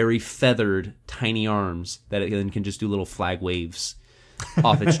very feathered, tiny arms that it then can just do little flag waves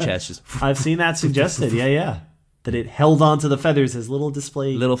off its chest. Just I've seen that suggested, yeah. That it held onto the feathers as little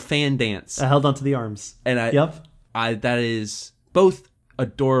display. Little fan dance. Held onto the arms. And that is both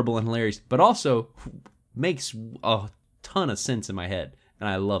adorable and hilarious, but also makes a ton of sense in my head, and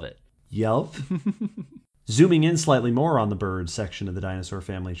I love it. Yup. Zooming in slightly more on the bird section of the dinosaur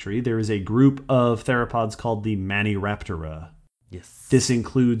family tree, there is a group of theropods called the Maniraptora. Yes. This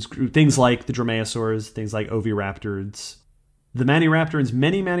includes things like the dromaeosaurs, things like oviraptors. The Maniraptorans,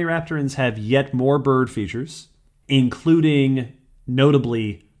 many Maniraptorans have yet more bird features, including,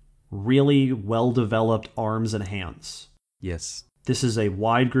 notably, really well-developed arms and hands. Yes. This is a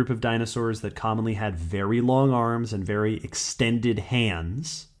wide group of dinosaurs that commonly had very long arms and very extended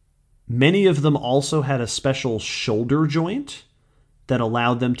hands. Many of them also had a special shoulder joint that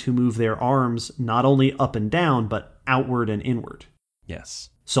allowed them to move their arms not only up and down, but outward and inward. Yes.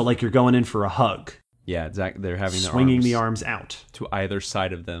 So like you're going in for a hug. Yeah, exactly. They're having swinging the arms out to either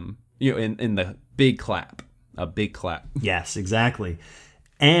side of them. In the big clap. A big clap. Yes, exactly.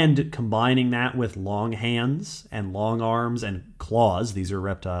 And combining that with long hands and long arms and claws, these are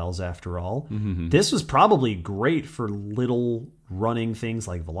reptiles after all, This was probably great for little running things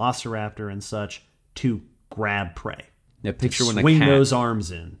like Velociraptor and such to grab prey. Yeah, picture when swing those arms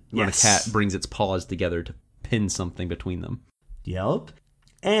in. When a cat brings its paws together to pin something between them. Yep.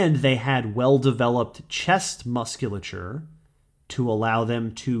 And they had well-developed chest musculature to allow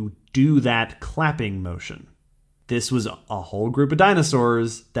them to do that clapping motion. This was a whole group of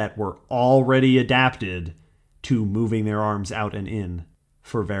dinosaurs that were already adapted to moving their arms out and in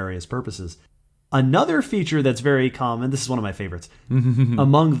for various purposes. Another feature that's very common, this is one of my favorites,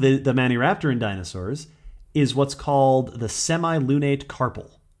 among the Maniraptoran dinosaurs, is what's called the semilunate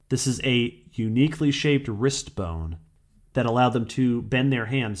carpal. This is a uniquely shaped wrist bone that allowed them to bend their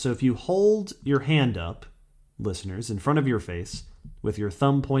hand. So if you hold your hand up, listeners, in front of your face, with your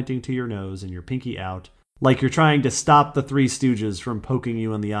thumb pointing to your nose and your pinky out, like you're trying to stop the Three Stooges from poking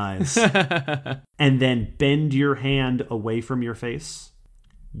you in the eyes, and then bend your hand away from your face,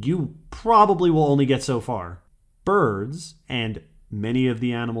 you probably will only get so far. Birds, and many of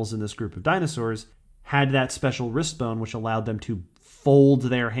the animals in this group of dinosaurs, had that special wrist bone which allowed them to fold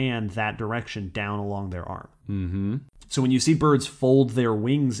their hand that direction down along their arm. Mm-hmm. So when you see birds fold their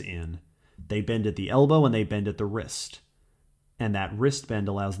wings in, they bend at the elbow and they bend at the wrist. And that wrist bend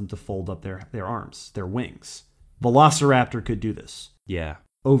allows them to fold up their arms, their wings. Velociraptor could do this. Yeah.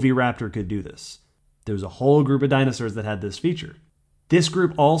 Oviraptor could do this. There was a whole group of dinosaurs that had this feature. This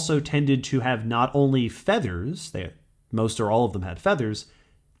group also tended to have not only feathers, most or all of them had feathers,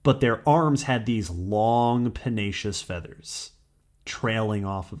 but their arms had these long, pugnacious feathers trailing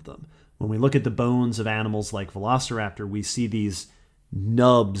off of them. When we look at the bones of animals like Velociraptor, we see these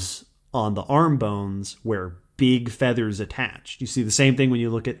nubs on the arm bones where big feathers attached. You see the same thing when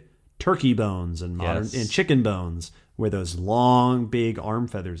you look at turkey bones and and chicken bones, where those long, big arm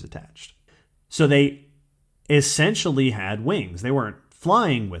feathers attached. So they essentially had wings. They weren't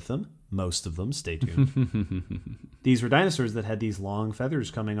flying with them. Most of them, stay tuned. These were dinosaurs that had these long feathers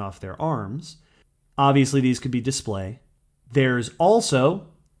coming off their arms. Obviously, these could be display. There's also,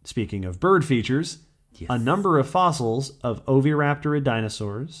 speaking of bird features, a number of fossils of oviraptorid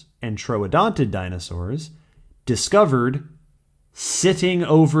dinosaurs and troodontid dinosaurs discovered sitting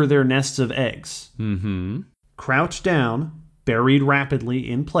over their nests of eggs. Mm-hmm. Crouched down, buried rapidly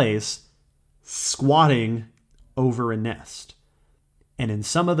in place, squatting over a nest. And in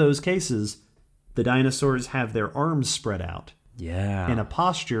some of those cases, the dinosaurs have their arms spread out. Yeah. In a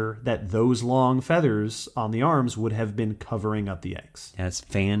posture that those long feathers on the arms would have been covering up the eggs. Yeah, it's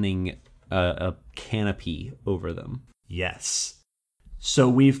fanning a canopy over them. Yes. So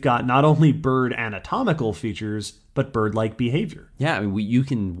we've got not only bird anatomical features, but bird-like behavior. Yeah, I mean, you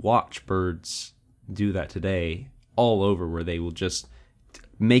can watch birds do that today all over, where they will just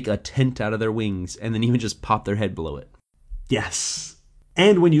make a tent out of their wings and then even just pop their head below it. Yes.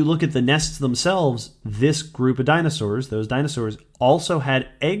 And when you look at the nests themselves, this group of dinosaurs, those dinosaurs, also had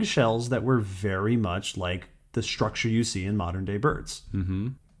eggshells that were very much like the structure you see in modern-day birds. Mm-hmm.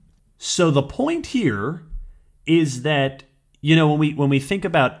 So the point here is that, you know, when we think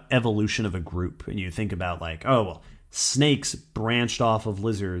about evolution of a group, and you think about like, oh, well, snakes branched off of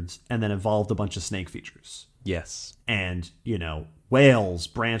lizards and then evolved a bunch of snake features. Yes. And, you know, whales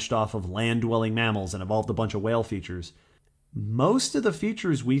branched off of land-dwelling mammals and evolved a bunch of whale features. Most of the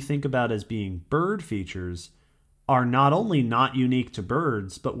features we think about as being bird features are not only not unique to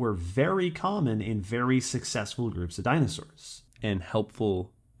birds, but were very common in very successful groups of dinosaurs. And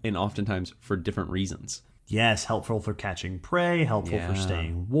helpful, and oftentimes for different reasons. Yes, helpful for catching prey, helpful for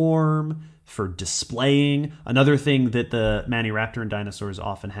staying warm, for displaying. Another thing that the Maniraptoran dinosaurs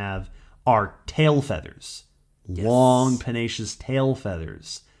often have are tail feathers. Yes. Long, pugnacious tail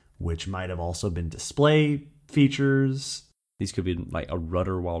feathers, which might have also been display features. These could be like a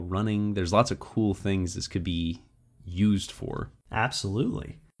rudder while running. There's lots of cool things this could be used for.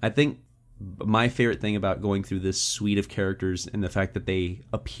 Absolutely. I think my favorite thing about going through this suite of characters and the fact that they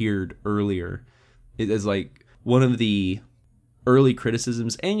appeared earlier is like one of the early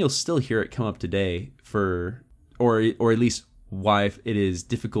criticisms, and you'll still hear it come up today, for or at least why it is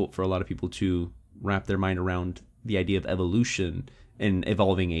difficult for a lot of people to wrap their mind around the idea of evolution and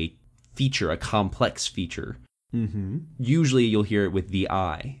evolving a feature, a complex feature. Mm-hmm. Usually you'll hear it with the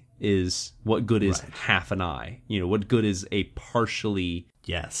eye. Is what good is half an eye? You know, what good is a partially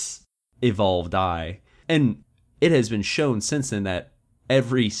evolved eye? And it has been shown since then that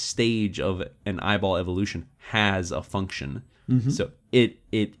every stage of an eyeball evolution has a function. Mm-hmm. So it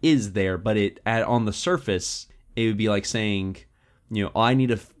is there, but on the surface, it would be like saying, you know, I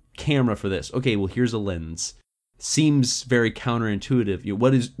need a camera for this. Okay, well, here's a lens. Seems very counterintuitive. You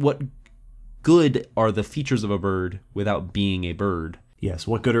know, what good are the features of a bird without being a bird? Yes,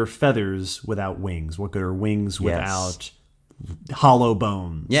 what good are feathers without wings? What good are wings without hollow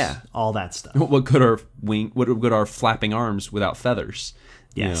bones? Yeah, all that stuff. What good are flapping arms without feathers?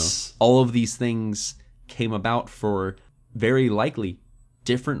 Yes, you know, all of these things came about for very likely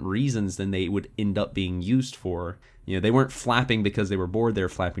different reasons than they would end up being used for. You know, they weren't flapping because they were bored. They were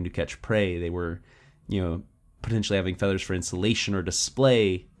flapping to catch prey. They were, you know, potentially having feathers for insulation or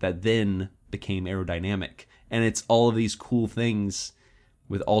display that then became aerodynamic. And it's all of these cool things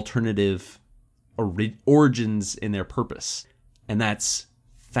with alternative origins in their purpose. And that's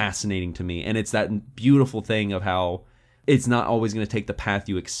fascinating to me. And it's that beautiful thing of how it's not always going to take the path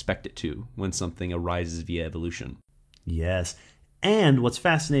you expect it to when something arises via evolution. Yes. And what's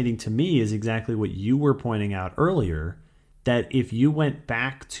fascinating to me is exactly what you were pointing out earlier, that if you went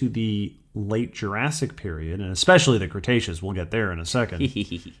back to the late Jurassic period, and especially the Cretaceous, we'll get there in a second,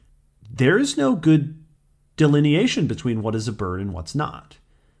 there is no good delineation between what is a bird and what's not.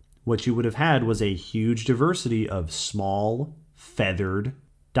 What you would have had was a huge diversity of small, feathered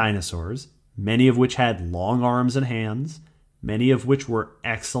dinosaurs, many of which had long arms and hands, many of which were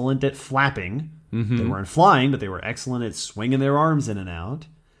excellent at flapping. They weren't flying, but they were excellent at swinging their arms in and out.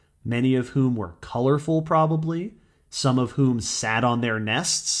 Many of whom were colorful, probably. Some of whom sat on their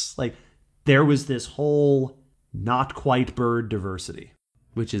nests. Like, there was this whole not quite bird diversity.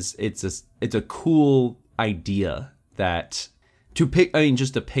 Which is, it's a cool idea that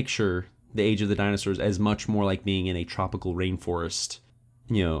just to picture the age of the dinosaurs as much more like being in a tropical rainforest,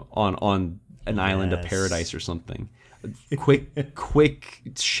 on an island of paradise or something. Quick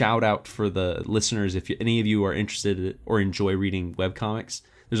shout out for the listeners. If any of you are interested or enjoy reading webcomics,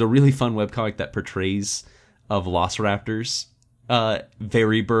 there's a really fun webcomic that portrays velociraptors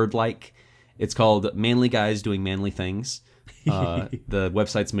very bird-like. It's called Manly Guys Doing Manly Things. The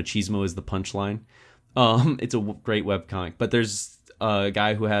website's Machismo is the punchline. It's a great webcomic, but there's a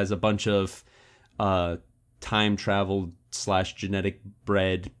guy who has a bunch of time travel / genetic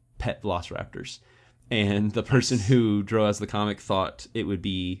bred pet velociraptors. And the person who drew us the comic thought it would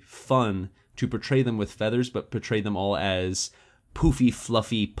be fun to portray them with feathers, but portray them all as poofy,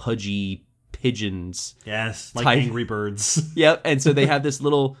 fluffy, pudgy pigeons. Yes, like angry birds. Yep, and so they have this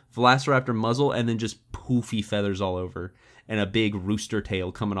little velociraptor muzzle and then just poofy feathers all over and a big rooster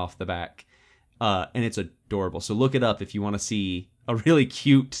tail coming off the back. And it's adorable. So look it up if you want to see a really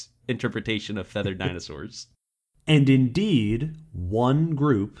cute interpretation of feathered dinosaurs. And indeed, one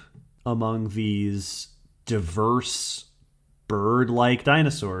group among these diverse bird-like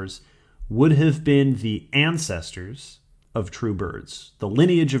dinosaurs would have been the ancestors of true birds, the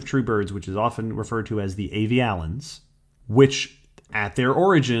lineage of true birds, which is often referred to as the avialans, which at their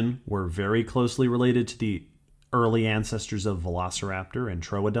origin were very closely related to the early ancestors of Velociraptor and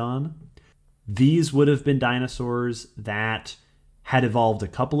Troodon. These would have been dinosaurs that had evolved a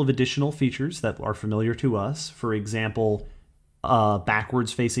couple of additional features that are familiar to us. For example,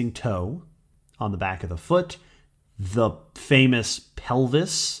 backwards facing toe on the back of the foot. The famous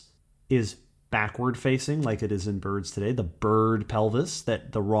pelvis is backward facing like it is in birds today. The bird pelvis,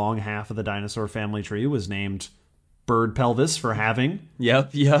 that the wrong half of the dinosaur family tree was named bird pelvis for having.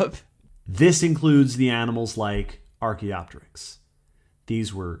 Yep. This includes the animals like Archaeopteryx.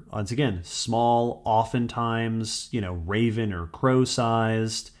 These were, once again, small, oftentimes, raven or crow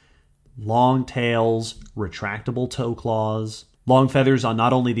sized, long tails, retractable toe claws, long feathers on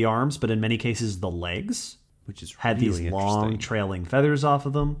not only the arms, but in many cases the legs, which is had really these long trailing feathers off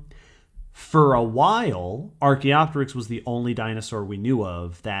of them. For a while, Archaeopteryx was the only dinosaur we knew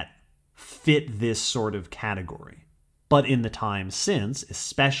of that fit this sort of category. But in the time since,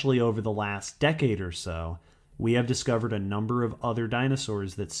 especially over the last decade or so, we have discovered a number of other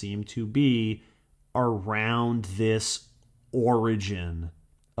dinosaurs that seem to be around this origin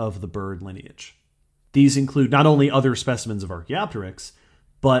of the bird lineage. These include not only other specimens of Archaeopteryx,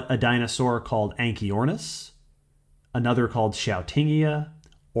 but a dinosaur called Anchiornis, another called Xiaotingia,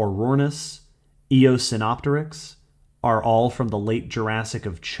 Orornis, Eosinopteryx, are all from the late Jurassic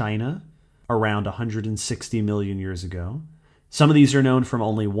of China, around 160 million years ago. Some of these are known from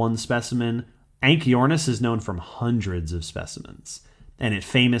only one specimen. Anchiornis is known from hundreds of specimens. And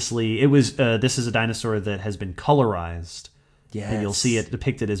this is a dinosaur that has been colorized. Yes. And you'll see it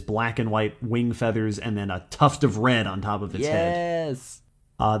depicted as black and white wing feathers and then a tuft of red on top of its head. Yes.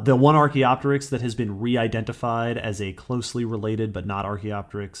 The one Archaeopteryx that has been re-identified as a closely related but not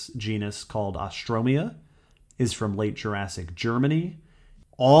Archaeopteryx genus called Ostromia is from late Jurassic Germany.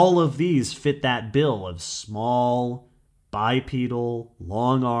 All of these fit that bill of small, bipedal,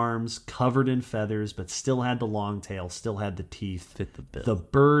 long arms, covered in feathers, but still had the long tail, still had the teeth. Fit the bill. The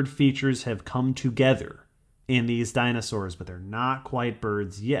bird features have come together in these dinosaurs, but they're not quite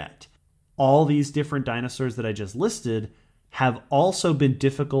birds yet. All these different dinosaurs that I just listed have also been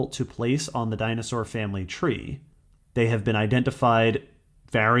difficult to place on the dinosaur family tree. They have been identified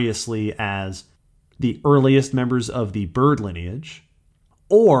variously as the earliest members of the bird lineage,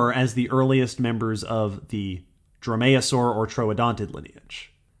 or as the earliest members of the Dromaeosaur or Troodontid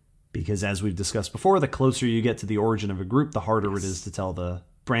lineage. Because as we've discussed before, the closer you get to the origin of a group, the harder it is to tell the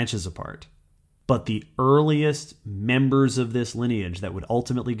branches apart. But the earliest members of this lineage that would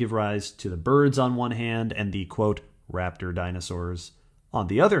ultimately give rise to the birds on one hand and the, quote, raptor dinosaurs on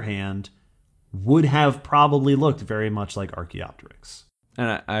the other hand, would have probably looked very much like Archaeopteryx.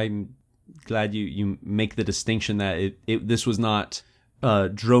 And I'm glad you make the distinction that this was not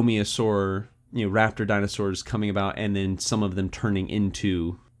dromaeosaur, raptor dinosaurs coming about and then some of them turning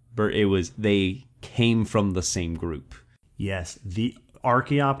into bird. It was they came from the same group. Yes, the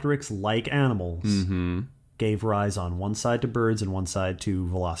Archaeopteryx-like animals gave rise on one side to birds and one side to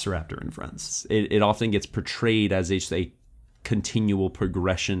Velociraptor and friends. It often gets portrayed as a continual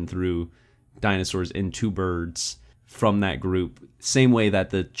progression through dinosaurs into birds from that group. Same way that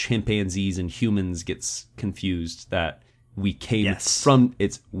the chimpanzees and humans gets confused, that we came from,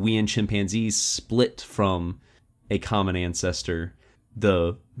 we and chimpanzees split from a common ancestor.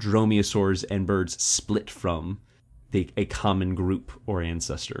 The dromaeosaurs and birds split from a common group or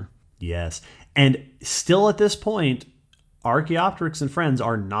ancestor. Yes. And still at this point, Archaeopteryx and friends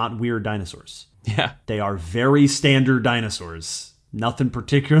are not weird dinosaurs. Yeah. They are very standard dinosaurs. Nothing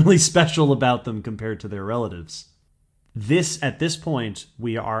particularly special about them compared to their relatives. At this point,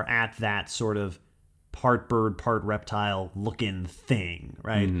 we are at that sort of part bird, part reptile looking thing,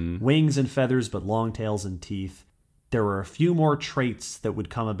 right? Wings and feathers, but long tails and teeth. There were a few more traits that would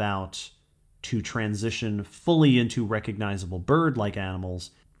come about to transition fully into recognizable bird-like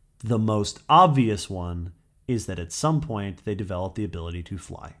animals. The most obvious one is that at some point they developed the ability to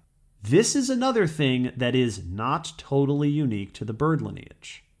fly. This is another thing that is not totally unique to the bird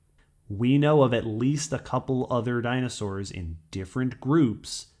lineage. We know of at least a couple other dinosaurs in different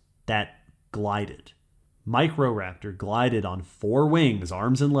groups that glided. Microraptor glided on 4 wings,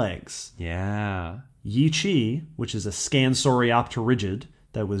 arms and legs. Yeah. Yi-Chi, which is a Scansoriopterygid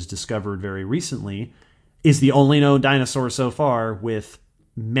that was discovered very recently, is the only known dinosaur so far with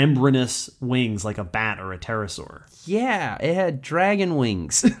membranous wings like a bat or a pterosaur. Yeah, it had dragon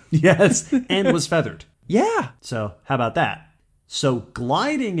wings. Yes, and was feathered. Yeah. So how about that? So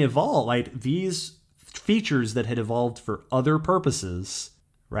gliding evolved, like these features that had evolved for other purposes,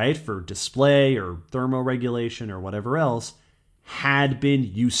 right, for display or thermoregulation or whatever else, had been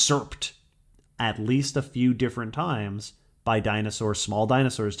usurped at least a few different times by small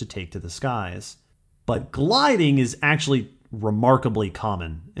dinosaurs to take to the skies. But gliding is actually remarkably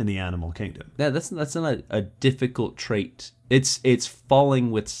common in the animal kingdom. Yeah, that's not a difficult trait. It's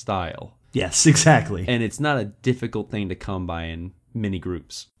falling with style. Yes, exactly. And it's not a difficult thing to come by in many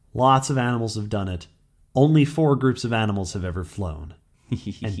groups. Lots of animals have done it. Only 4 groups of animals have ever flown.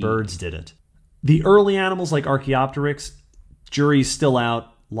 And birds did it. The early animals like Archaeopteryx, jury's still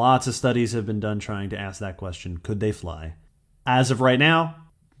out. Lots of studies have been done trying to ask that question. Could they fly? As of right now,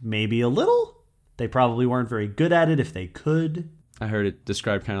 maybe a little. They probably weren't very good at it if they could. I heard it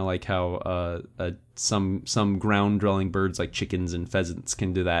described kind of like how some ground-dwelling birds like chickens and pheasants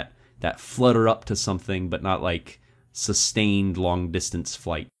can do that flutter up to something, but not like sustained long-distance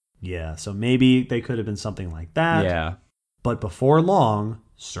flight. Yeah, so maybe they could have been something like that. Yeah. But before long,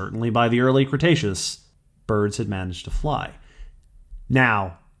 certainly by the early Cretaceous, birds had managed to fly.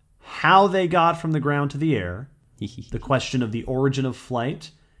 Now, how they got from the ground to the air, the question of the origin of flight,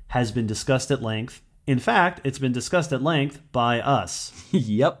 has been discussed at length. In fact, it's been discussed at length by us.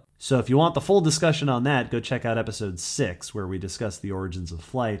 Yep. So if you want the full discussion on that, go check out episode 6, where we discuss the origins of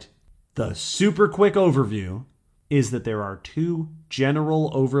flight. The super quick overview is that there are 2 general,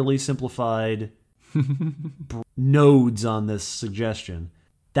 overly simplified nodes on this suggestion.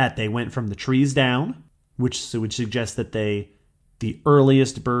 That they went from the trees down, which would suggest that the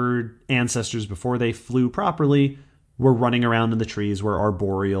earliest bird ancestors before they flew properly were running around in the trees, were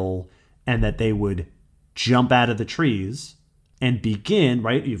arboreal, and that they would jump out of the trees and begin,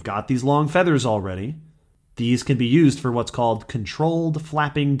 right? You've got these long feathers already. These can be used for what's called controlled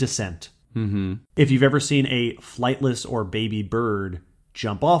flapping descent. Mm-hmm. If you've ever seen a flightless or baby bird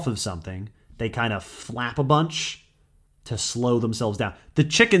jump off of something, they kind of flap a bunch to slow themselves down. The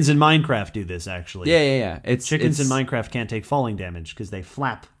chickens in Minecraft do this, actually. Yeah. Chickens in Minecraft can't take falling damage because they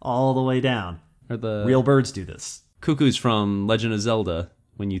flap all the way down. Or the real birds do this. Cuckoos from Legend of Zelda,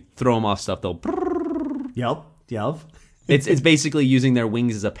 when you throw them off stuff, they'll... Yep. It's basically using their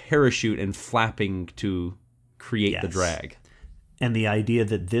wings as a parachute and flapping to create the drag. And the idea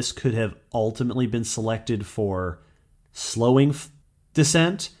that this could have ultimately been selected for slowing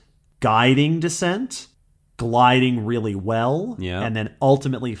descent, guiding descent, gliding really well, and then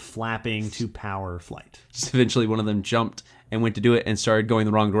ultimately flapping to power flight. Just eventually one of them jumped and went to do it and started going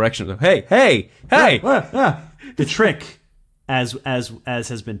the wrong direction. So, hey! The trick, as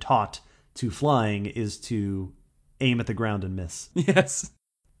has been taught to flying, is to aim at the ground and miss. Yes.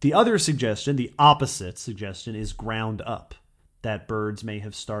 The other suggestion, the opposite suggestion, is ground up. That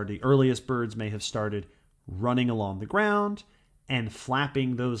the earliest birds may have started running along the ground and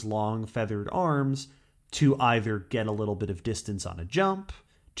flapping those long feathered arms to either get a little bit of distance on a jump,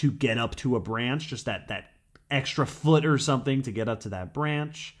 to get up to a branch, just that extra foot or something to get up to that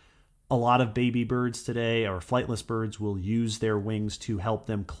branch. A lot of baby birds today, or flightless birds, will use their wings to help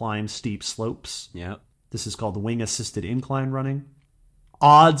them climb steep slopes. Yeah. This is called wing-assisted incline running.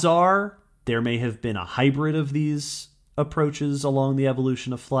 Odds are there may have been a hybrid of these approaches along the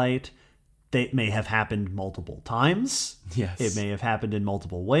evolution of flight. They may have happened multiple times. Yes. It may have happened in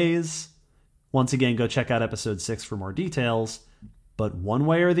multiple ways. Once again, go check out episode 6 for more details. But one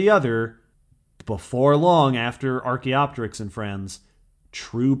way or the other, before long after Archaeopteryx and friends,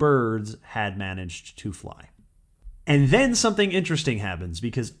 true birds had managed to fly. And then something interesting happens,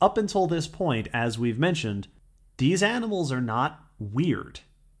 because up until this point, as we've mentioned, these animals are not weird.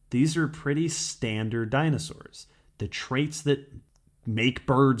 These are pretty standard dinosaurs. The traits that make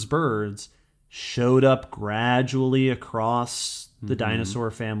birds birds showed up gradually across the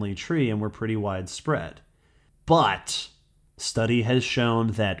dinosaur family tree and were pretty widespread. But study has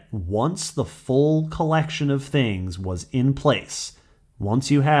shown that once the full collection of things was in place,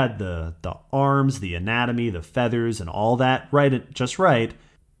 once you had the arms, the anatomy, the feathers, and all that just right,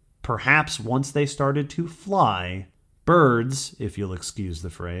 perhaps once they started to fly, birds, if you'll excuse the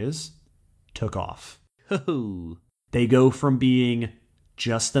phrase, took off. Oh. They go from being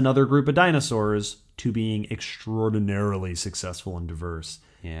just another group of dinosaurs to being extraordinarily successful and diverse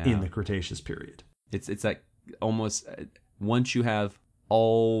in the Cretaceous period. It's like almost once you have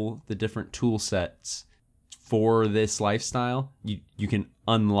all the different tool sets for this lifestyle, you can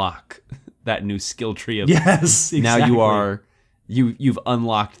unlock that new skill tree of yes, exactly. Now you've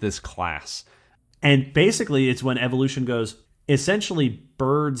unlocked this class. And basically it's when evolution goes, essentially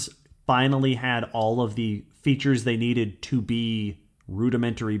birds finally had all of the features they needed to be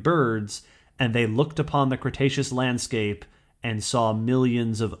rudimentary birds, and they looked upon the Cretaceous landscape and saw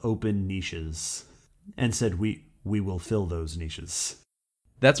millions of open niches and said, we will fill those niches.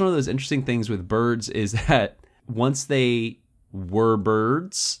 That's one of those interesting things with birds, is that once they were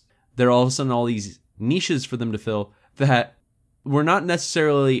birds, there are all of a sudden all these niches for them to fill that were not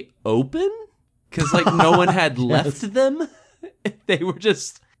necessarily open, because like no one had left them. They were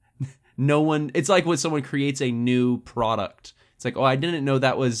just no one. It's like when someone creates a new product. It's like, oh, I didn't know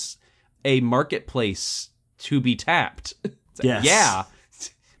that was a marketplace to be tapped. It's like, yes. Yeah.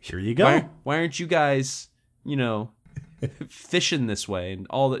 Here you go. Why aren't you guys, fishing this way and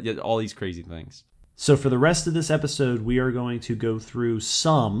all these crazy things? So for the rest of this episode, we are going to go through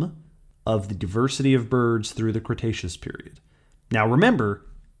some of the diversity of birds through the Cretaceous period. Now remember,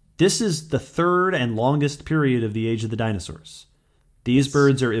 this is the third and longest period of the age of the dinosaurs. These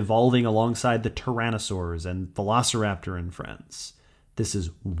birds are evolving alongside the tyrannosaurs and velociraptor and friends. This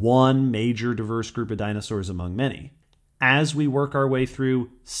is one major diverse group of dinosaurs among many. As we work our way through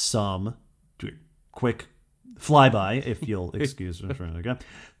some, quick flyby, if you'll excuse me.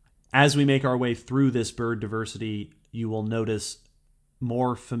 As we make our way through this bird diversity, you will notice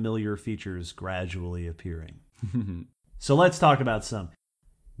more familiar features gradually appearing. So let's talk about some.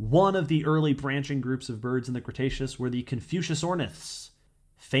 One of the early branching groups of birds in the Cretaceous were the Confucius orniths,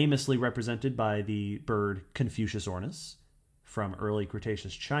 famously represented by the bird Confucius ornis from early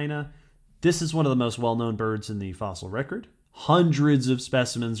Cretaceous China. This is one of the most well-known birds in the fossil record. Hundreds of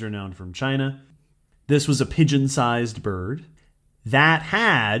specimens are known from China. This was a pigeon-sized bird that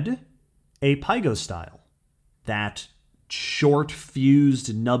had a pygostyle, that short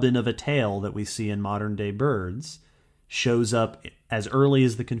fused nubbin of a tail that we see in modern-day birds shows up as early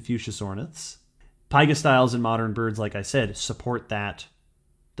as the Confucius orniths. Pygostyles in modern birds, like I said, support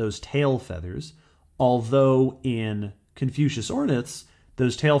those tail feathers, although in Confucius orniths,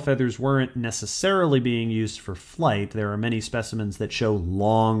 those tail feathers weren't necessarily being used for flight. There are many specimens that show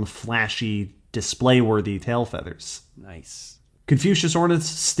long, flashy, display-worthy tail feathers. Nice. Confucius orniths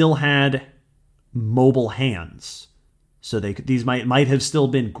still had mobile hands. So these might have still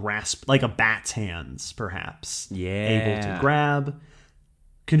been grasped, like a bat's hands, perhaps. Yeah. Able to grab.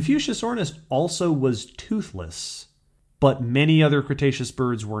 Confucius ornis also was toothless, but many other Cretaceous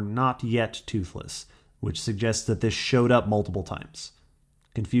birds were not yet toothless, which suggests that this showed up multiple times.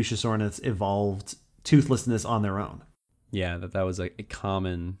 Confucius orniths evolved toothlessness on their own. Yeah, that was a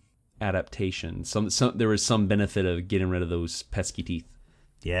common adaptation. There was some benefit of getting rid of those pesky teeth.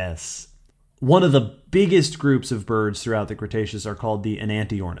 Yes. One of the biggest groups of birds throughout the Cretaceous are called the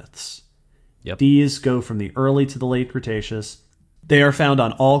enantiorniths. Yep. These go from the early to the late Cretaceous. They are found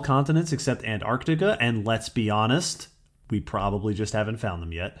on all continents except Antarctica, and let's be honest, we probably just haven't found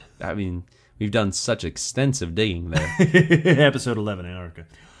them yet. I mean, we've done such extensive digging there. Episode 11, Antarctica.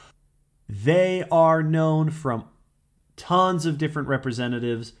 They are known from tons of different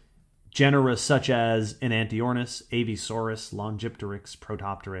representatives, genera such as Enantiornis, Avisaurus, Longipteryx,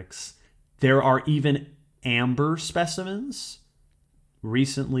 Protopteryx. There are even amber specimens.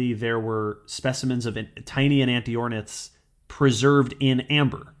 Recently, there were specimens of tiny Enantiorniths preserved in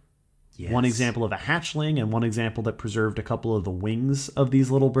amber. Yes. One example of a hatchling and one example that preserved a couple of the wings of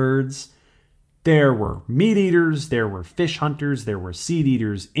these little birds. There were meat eaters, there were fish hunters, there were seed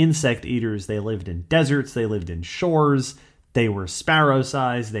eaters, insect eaters. They lived in deserts, they lived in shores. They were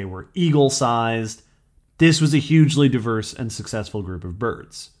sparrow-sized, they were eagle-sized. This was a hugely diverse and successful group of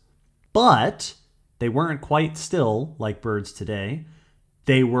birds. But they weren't quite still like birds today.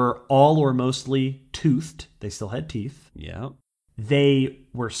 They were all or mostly toothed. They still had teeth. Yeah. They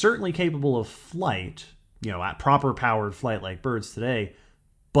were certainly capable of flight, at proper powered flight like birds today,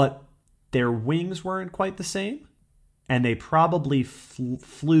 but their wings weren't quite the same, and they probably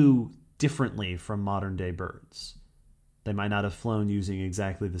flew differently from modern day birds. They might not have flown using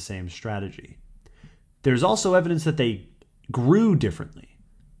exactly the same strategy. There's also evidence that they grew differently,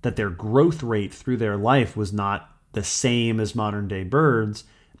 that their growth rate through their life was not the same as modern day birds,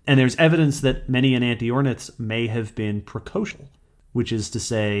 and there's evidence that many Enantiorniths may have been precocial, which is to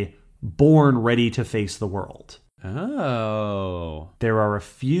say, born ready to face the world. Oh. There are a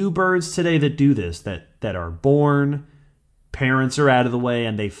few birds today that do this, that are born, parents are out of the way,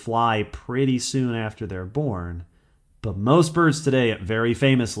 and they fly pretty soon after they're born. But most birds today, very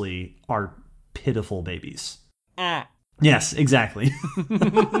famously, are pitiful babies. Yes, exactly.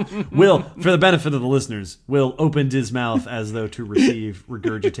 Will, for the benefit of the listeners, Will opened his mouth as though to receive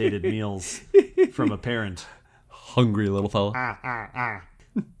regurgitated meals from a parent. Hungry little fella.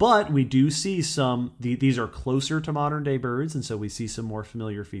 But we do see these are closer to modern day birds, and so we see some more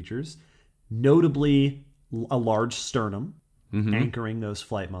familiar features. Notably, a large sternum anchoring those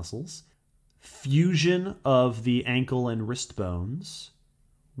flight muscles. Fusion of the ankle and wrist bones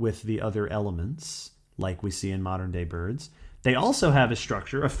with the other elements, like we see in modern day birds. They also have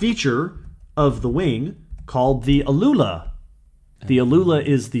a feature of the wing called the alula. The alula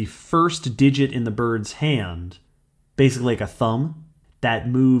is the first digit in the bird's hand, basically like a thumb, that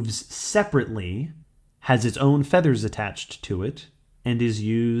moves separately, has its own feathers attached to it, and is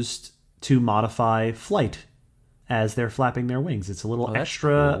used to modify flight as they're flapping their wings. It's a little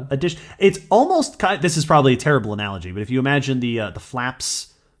extra addition. It's almost this is probably a terrible analogy, but if you imagine the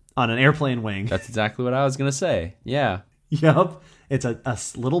flaps on an airplane wing. That's exactly what I was going to say. Yeah. Yep. It's a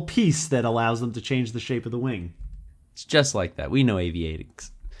little piece that allows them to change the shape of the wing. It's just like that. We know aviating.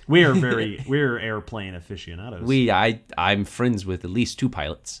 We're airplane aficionados. I'm friends with at least 2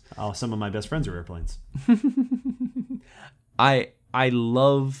 pilots. Oh, some of my best friends are airplanes. I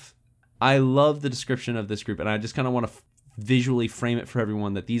love the description of this group, and I just kind of want to visually frame it for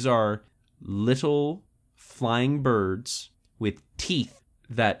everyone that these are little flying birds with teeth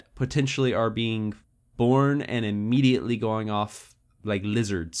that potentially are being born and immediately going off like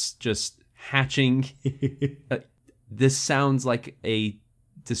lizards, just hatching. This sounds like a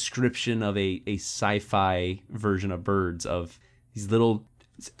description of a sci-fi version of birds, of these little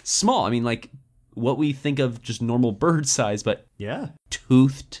small, I mean, like what we think of just normal bird size, but yeah,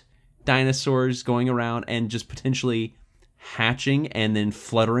 toothed dinosaurs going around and just potentially hatching and then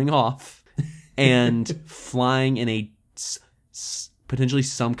fluttering off and flying in a potentially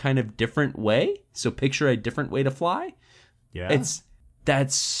some kind of different way. So picture a different way to fly. Yeah.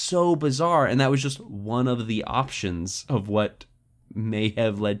 That's so bizarre. And that was just one of the options of what may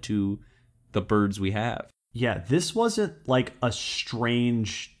have led to the birds we have. Yeah, this wasn't like a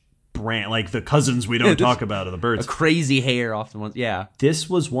strange brand, like the cousins we don't talk about of the birds. A crazy hair off the ones. Yeah. This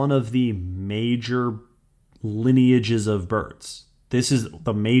was one of the major lineages of birds. This is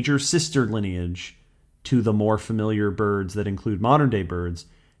the major sister lineage to the more familiar birds that include modern day birds.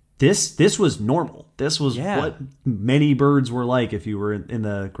 This was normal. This was what many birds were like if you were in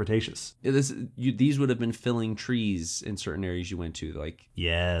the Cretaceous. These would have been filling trees in certain areas you went to, like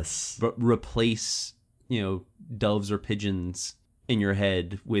yes, replace doves or pigeons in your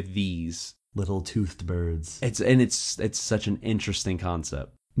head with these little toothed birds. It's such an interesting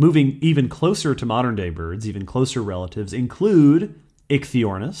concept. Moving even closer to modern day birds, even closer relatives include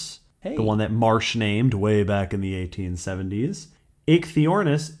Ichthyornis, the one that Marsh named way back in the 1870s.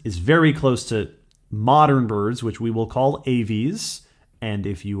 Ichthyornis is very close to modern birds, which we will call aves. And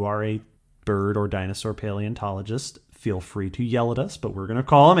if you are a bird or dinosaur paleontologist, feel free to yell at us, but we're going to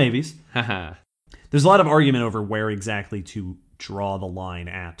call them aves. There's a lot of argument over where exactly to draw the line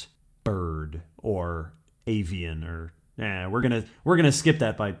at bird or avian, or we're gonna skip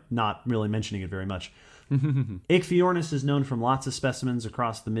that by not really mentioning it very much. Ichthyornis is known from lots of specimens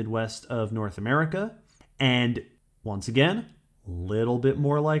across the Midwest of North America, and Once again, a little bit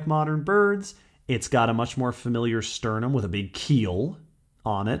more like modern birds. It's got a much more familiar sternum with a big keel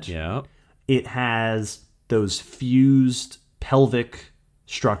on it. Yeah. It has those fused pelvic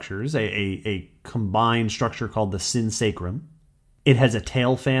structures, a combined structure called the synsacrum. It has a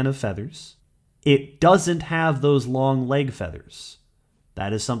tail fan of feathers. It doesn't have those long leg feathers.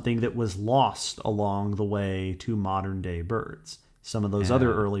 That is something that was lost along the way to modern day birds. Some of those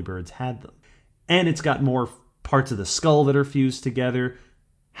other early birds had them. And it's got more parts of the skull that are fused together.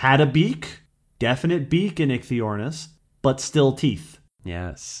 Had a beak, definite beak in Ichthyornis, but still teeth.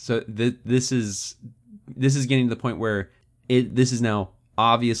 Yes. So this is getting to the point where this is now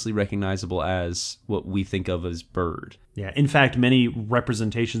obviously recognizable as what we think of as bird. Yeah. In fact, many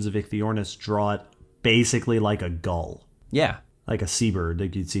representations of Ichthyornis draw it basically like a gull. Yeah. Like a seabird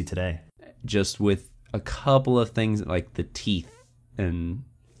that you'd see today. Just with a couple of things like the teeth and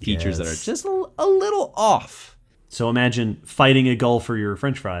features that are just a little off. So imagine fighting a gull for your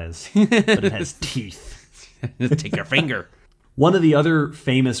French fries, but it has teeth. Just take your finger. One of the other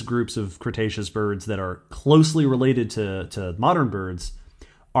famous groups of Cretaceous birds that are closely related to modern birds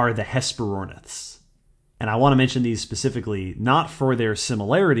are the Hesperorniths. And I want to mention these specifically, not for their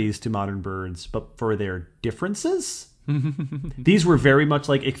similarities to modern birds, but for their differences. These were very much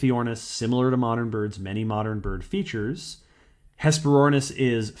like Ichthyornis, similar to modern birds, many modern bird features. Hesperornis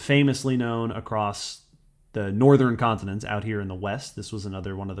is famously known across the northern continents out here in the west. This was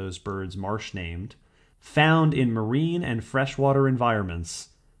another one of those birds marsh named. Found in marine and freshwater environments,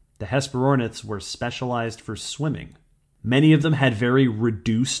 the Hesperorniths were specialized for swimming. Many of them had very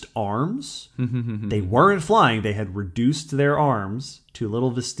reduced arms. They weren't flying. They had reduced their arms to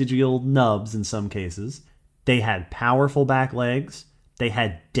little vestigial nubs in some cases. They had powerful back legs. They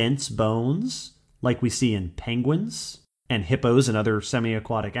had dense bones, like we see in penguins and hippos and other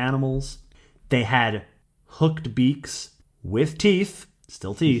semi-aquatic animals. They had hooked beaks with teeth,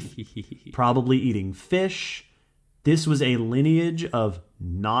 still teeth, probably eating fish. This was a lineage of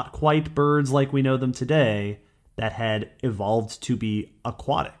not quite birds like we know them today that had evolved to be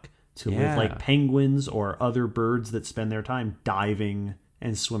aquatic, to live like penguins or other birds that spend their time diving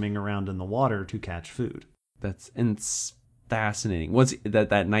and swimming around in the water to catch food. It's fascinating. What's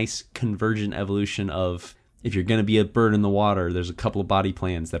that nice convergent evolution of, if you're going to be a bird in the water, there's a couple of body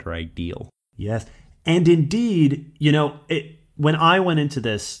plans that are ideal. Yes. And indeed, when I went into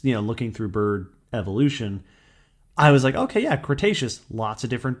this, looking through bird evolution, I was like, okay, yeah, Cretaceous, lots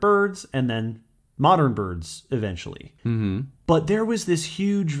of different birds, and then modern birds eventually. Mm-hmm. But there was this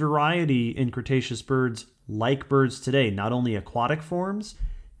huge variety in Cretaceous birds, like birds today, not only aquatic forms.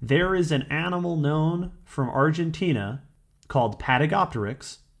 There is an animal known from Argentina called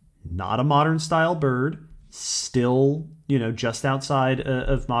Patagopteryx, not a modern style bird, still, just outside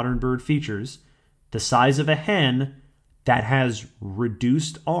of modern bird features, the size of a hen, that has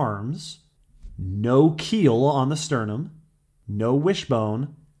reduced arms, no keel on the sternum, no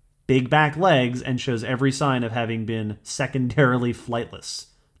wishbone, big back legs, and shows every sign of having been secondarily flightless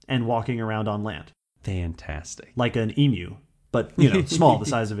and walking around on land. Fantastic. Like an emu, but, small, the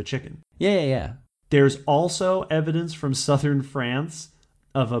size of a chicken. Yeah. There's also evidence from southern France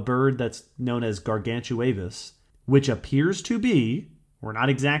of a bird that's known as Gargantuavis, which appears to be, we're not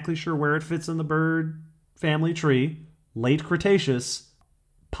exactly sure where it fits in the bird family tree, late Cretaceous,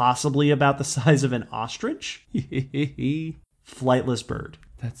 possibly about the size of an ostrich. Flightless bird.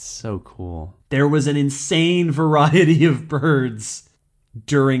 That's so cool. There was an insane variety of birds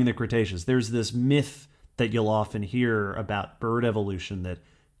during the Cretaceous. There's this myth that you'll often hear about bird evolution, that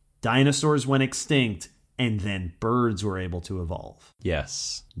dinosaurs went extinct and then birds were able to evolve.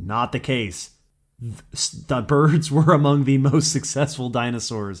 Yes. Not the case. The birds were among the most successful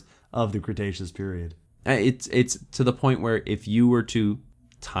dinosaurs of the Cretaceous period. It's to the point where if you were to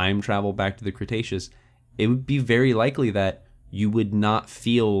time travel back to the Cretaceous, it would be very likely that you would not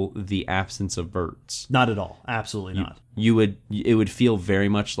feel the absence of birds. Not at all. Absolutely not. It would feel very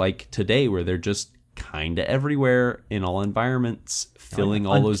much like today, where they're just kind of everywhere in all environments, filling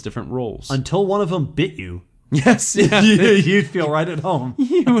all those different roles. Until one of them bit you. Yes. Yeah. You'd feel right at home.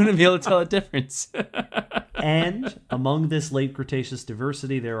 You wouldn't be able to tell a difference. And among this late Cretaceous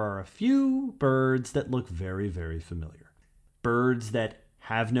diversity, there are a few birds that look very, very familiar. Birds that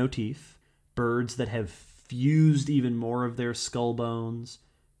have no teeth. Birds that have fused even more of their skull bones.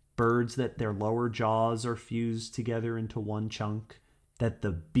 Birds that their lower jaws are fused together into one chunk. That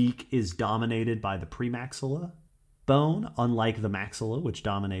the beak is dominated by the premaxilla bone, unlike the maxilla, which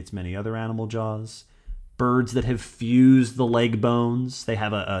dominates many other animal jaws. Birds that have fused the leg bones. They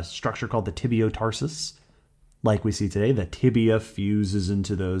have a structure called the tibiotarsus. Like we see today, the tibia fuses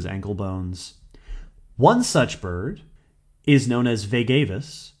into those ankle bones. One such bird is known as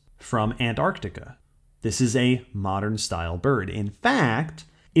Vegavis from Antarctica. This is a modern-style bird. In fact,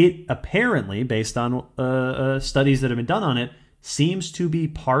 it apparently, based on studies that have been done on it, seems to be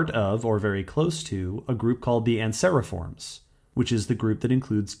part of, or very close to, a group called the Anseriformes, which is the group that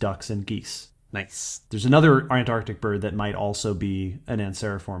includes ducks and geese. Nice. There's another Antarctic bird that might also be an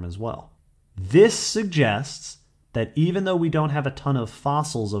Anseriform as well. This suggests that even though we don't have a ton of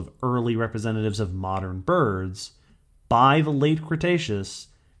fossils of early representatives of modern birds, by the late Cretaceous,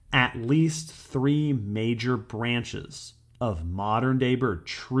 at least 3 major branches of modern-day bird,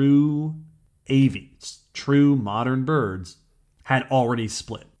 true aves, true modern birds, had already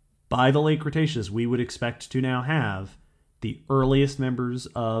split. By the late Cretaceous, we would expect to now have the earliest members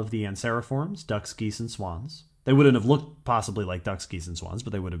of the Anseriformes, ducks, geese, and swans. They wouldn't have looked possibly like ducks, geese, and swans,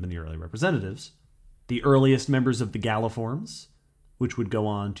 but they would have been the early representatives. The earliest members of the Galliforms, which would go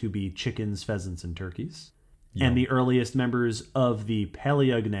on to be chickens, pheasants, and turkeys. Yep. And the earliest members of the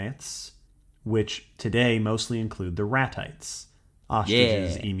Paleognaths, which today mostly include the ratites,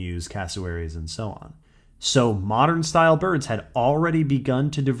 ostriches, emus, cassowaries, and so on. So modern-style birds had already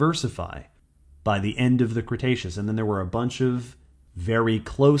begun to diversify by the end of the Cretaceous. And then there were a bunch of very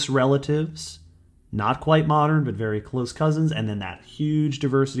close relatives, not quite modern, but very close cousins, and then that huge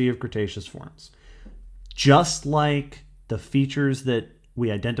diversity of Cretaceous forms. Just like the features that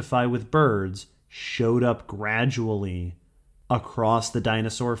we identify with birds showed up gradually across the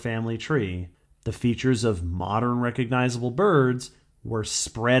dinosaur family tree, the features of modern recognizable birds were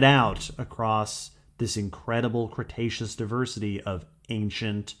spread out across this incredible Cretaceous diversity of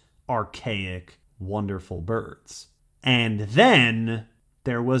ancient, archaic, wonderful birds. And then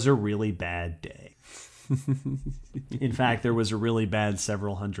there was a really bad day. In fact, there was a really bad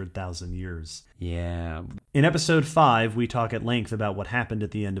several 100,000 years. Yeah. In episode 5, we talk at length about what happened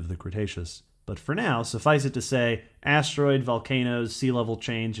at the end of the Cretaceous. But for now, suffice it to say, asteroid, volcanoes, sea level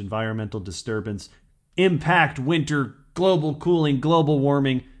change, environmental disturbance, impact, winter, global cooling, global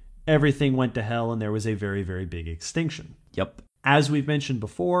warming, everything went to hell, and there was a very, very big extinction. Yep. As we've mentioned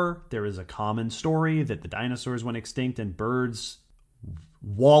before, there is a common story that the dinosaurs went extinct and birds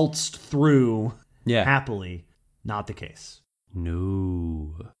waltzed through happily. Not the case.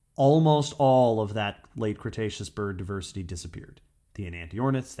 No. Almost all of that late Cretaceous bird diversity disappeared. The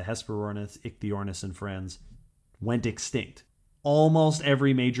Enantiorniths, the Hesperorniths, Ichthyornis, and friends went extinct. Almost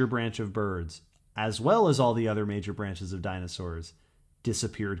every major branch of birds, as well as all the other major branches of dinosaurs,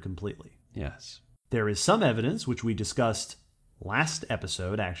 disappeared completely. Yes. There is some evidence, which we discussed last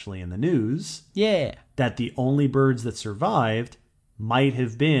episode, actually, in the news, that the only birds that survived might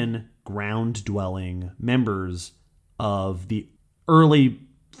have been ground-dwelling members of the early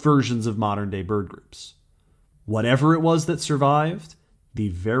versions of modern-day bird groups. Whatever it was that survived, the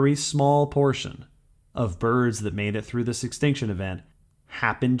very small portion of birds that made it through this extinction event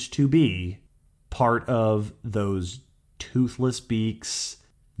happened to be part of those toothless beaks,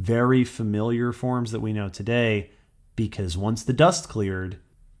 very familiar forms that we know today, because once the dust cleared,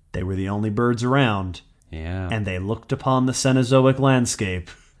 they were the only birds around. Yeah. And they looked upon the Cenozoic landscape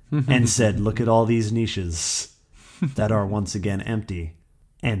and said, look at all these niches that are once again empty.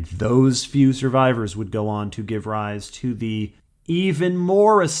 And those few survivors would go on to give rise to the even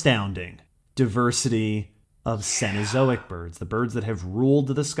more astounding diversity of Cenozoic birds, the birds that have ruled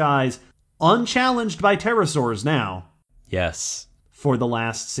the skies, unchallenged by pterosaurs now. Yes. For the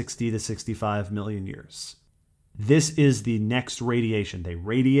last 60 to 65 million years. This is the next radiation. They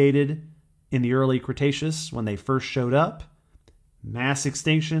radiated in the early Cretaceous when they first showed up. Mass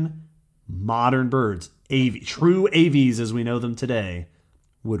extinction, modern birds, true aves as we know them today,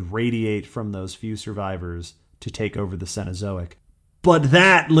 would radiate from those few survivors to take over the Cenozoic. But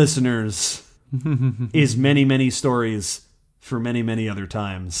that, listeners, is many, many stories for many, many other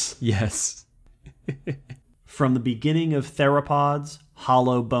times. Yes. From the beginning of theropods,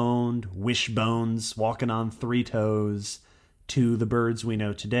 hollow-boned, wishbones, walking on 3 toes, to the birds we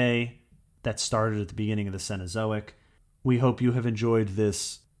know today that started at the beginning of the Cenozoic, we hope you have enjoyed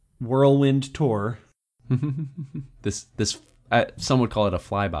this whirlwind tour. This some would call it a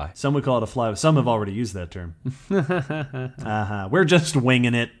flyby. Some would call it a flyby. Some have already used that term. We're just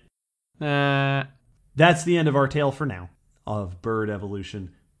winging it. That's the end of our tale for now of bird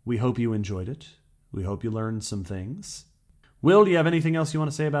evolution. We hope you enjoyed it. We hope you learned some things. Will, do you have anything else you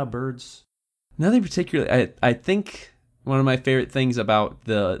want to say about birds? Nothing particularly. I think one of my favorite things about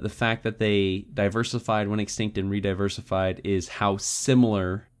the fact that they diversified, went extinct, and rediversified is how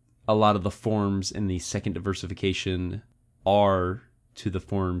similar a lot of the forms in the second diversification are to the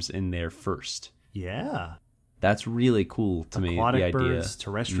forms in their first. Yeah. That's really cool to me, the idea. Aquatic birds,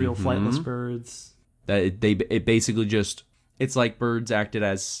 terrestrial flightless birds. It basically just, it's like birds acted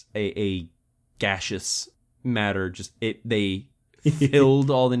as a gaseous matter. Just they filled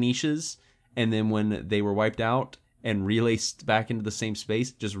all the niches, and then when they were wiped out and relaced back into the same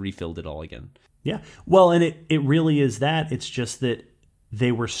space, just refilled it all again. Yeah. Well, and it really is that. It's just that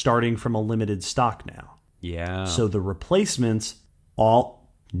they were starting from a limited stock now. Yeah. So the replacements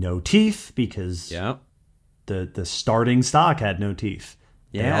all no teeth because Yeah. the starting stock had no teeth.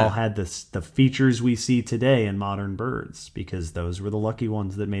 They Yeah. all had the features we see today in modern birds because those were the lucky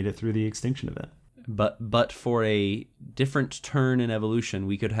ones that made it through the extinction event. But for a different turn in evolution,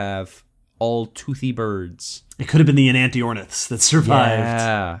 we could have all toothy birds. It could have been the Enantiorniths that survived.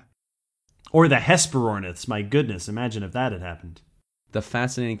 Yeah. Or the Hesperorniths. My goodness, imagine if that had happened. The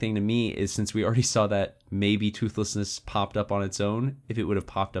fascinating thing to me is, since we already saw that maybe toothlessness popped up on its own, if it would have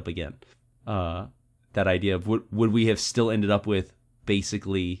popped up again. That idea of would we have still ended up with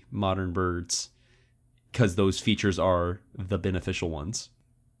basically modern birds because those features are the beneficial ones.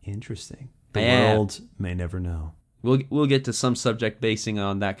 Interesting. The Yeah. world may never know. We'll get to some subject basing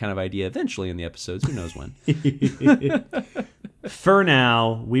on that kind of idea eventually in the episodes. Who knows when? For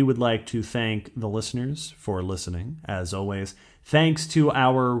now, we would like to thank the listeners for listening, as always. Thanks to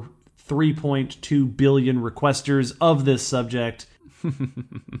our 3.2 billion requesters of this subject.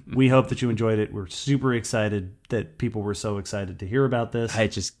 We hope that you enjoyed it. We're super excited that people were so excited to hear about this. It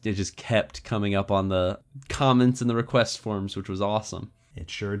just kept coming up on the comments and the request forms, which was awesome. It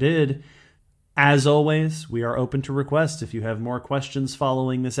sure did. As always, we are open to requests. If you have more questions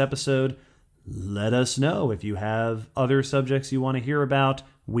following this episode, let us know. If you have other subjects you want to hear about,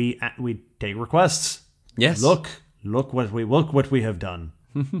 we take requests. Yes. Look what we have done.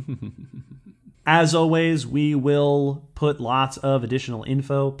 As always, we will put lots of additional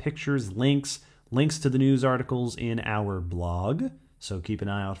info, pictures, links to the news articles in our blog. So keep an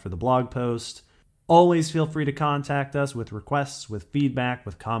eye out for the blog post. Always feel free to contact us with requests, with feedback,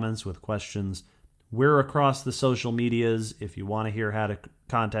 with comments, with questions. We're across the social medias. If you want to hear how to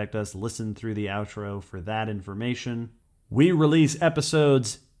contact us, listen through the outro for that information. We release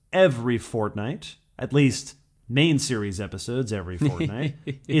episodes every fortnight, at least main series episodes every fortnight.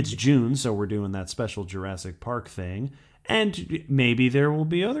 It's June, so we're doing that special Jurassic Park thing. And maybe there will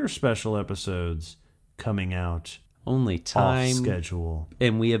be other special episodes coming out Only off time, schedule.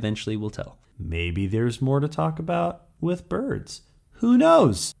 and we eventually will tell. Maybe there's more to talk about with birds. Who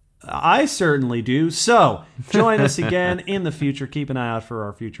knows? I certainly do. So, join us again in the future. Keep an eye out for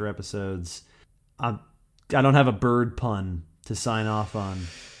our future episodes. I don't have a bird pun to sign off on.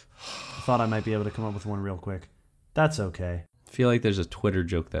 I thought I might be able to come up with one real quick. That's okay. I feel like there's a Twitter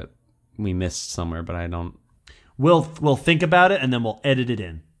joke that we missed somewhere, but I don't. We'll think about it and then we'll edit it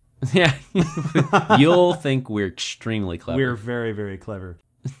in. Yeah. You'll think we're extremely clever. We're very, very clever.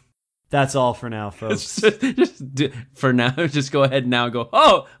 That's all for now, folks. For now, just go ahead and now go,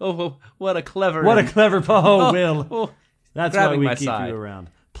 oh, what a clever. What a clever Will. Oh, That's why grabbing we my keep side. you around.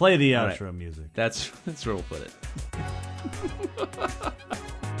 Play the All outro right. music. That's where we'll put it.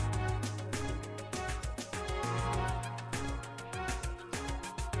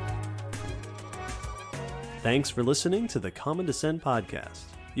 Thanks for listening to the Common Descent podcast.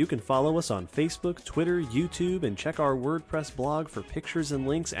 You can follow us on Facebook, Twitter, YouTube, and check our WordPress blog for pictures and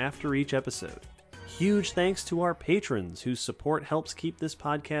links after each episode. Huge thanks to our patrons whose support helps keep this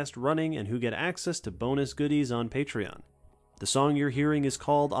podcast running and who get access to bonus goodies on Patreon. The song you're hearing is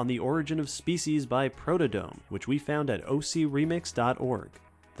called On the Origin of Species by Protodome, which we found at ocremix.org.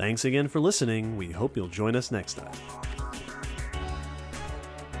 Thanks again for listening. We hope you'll join us next time.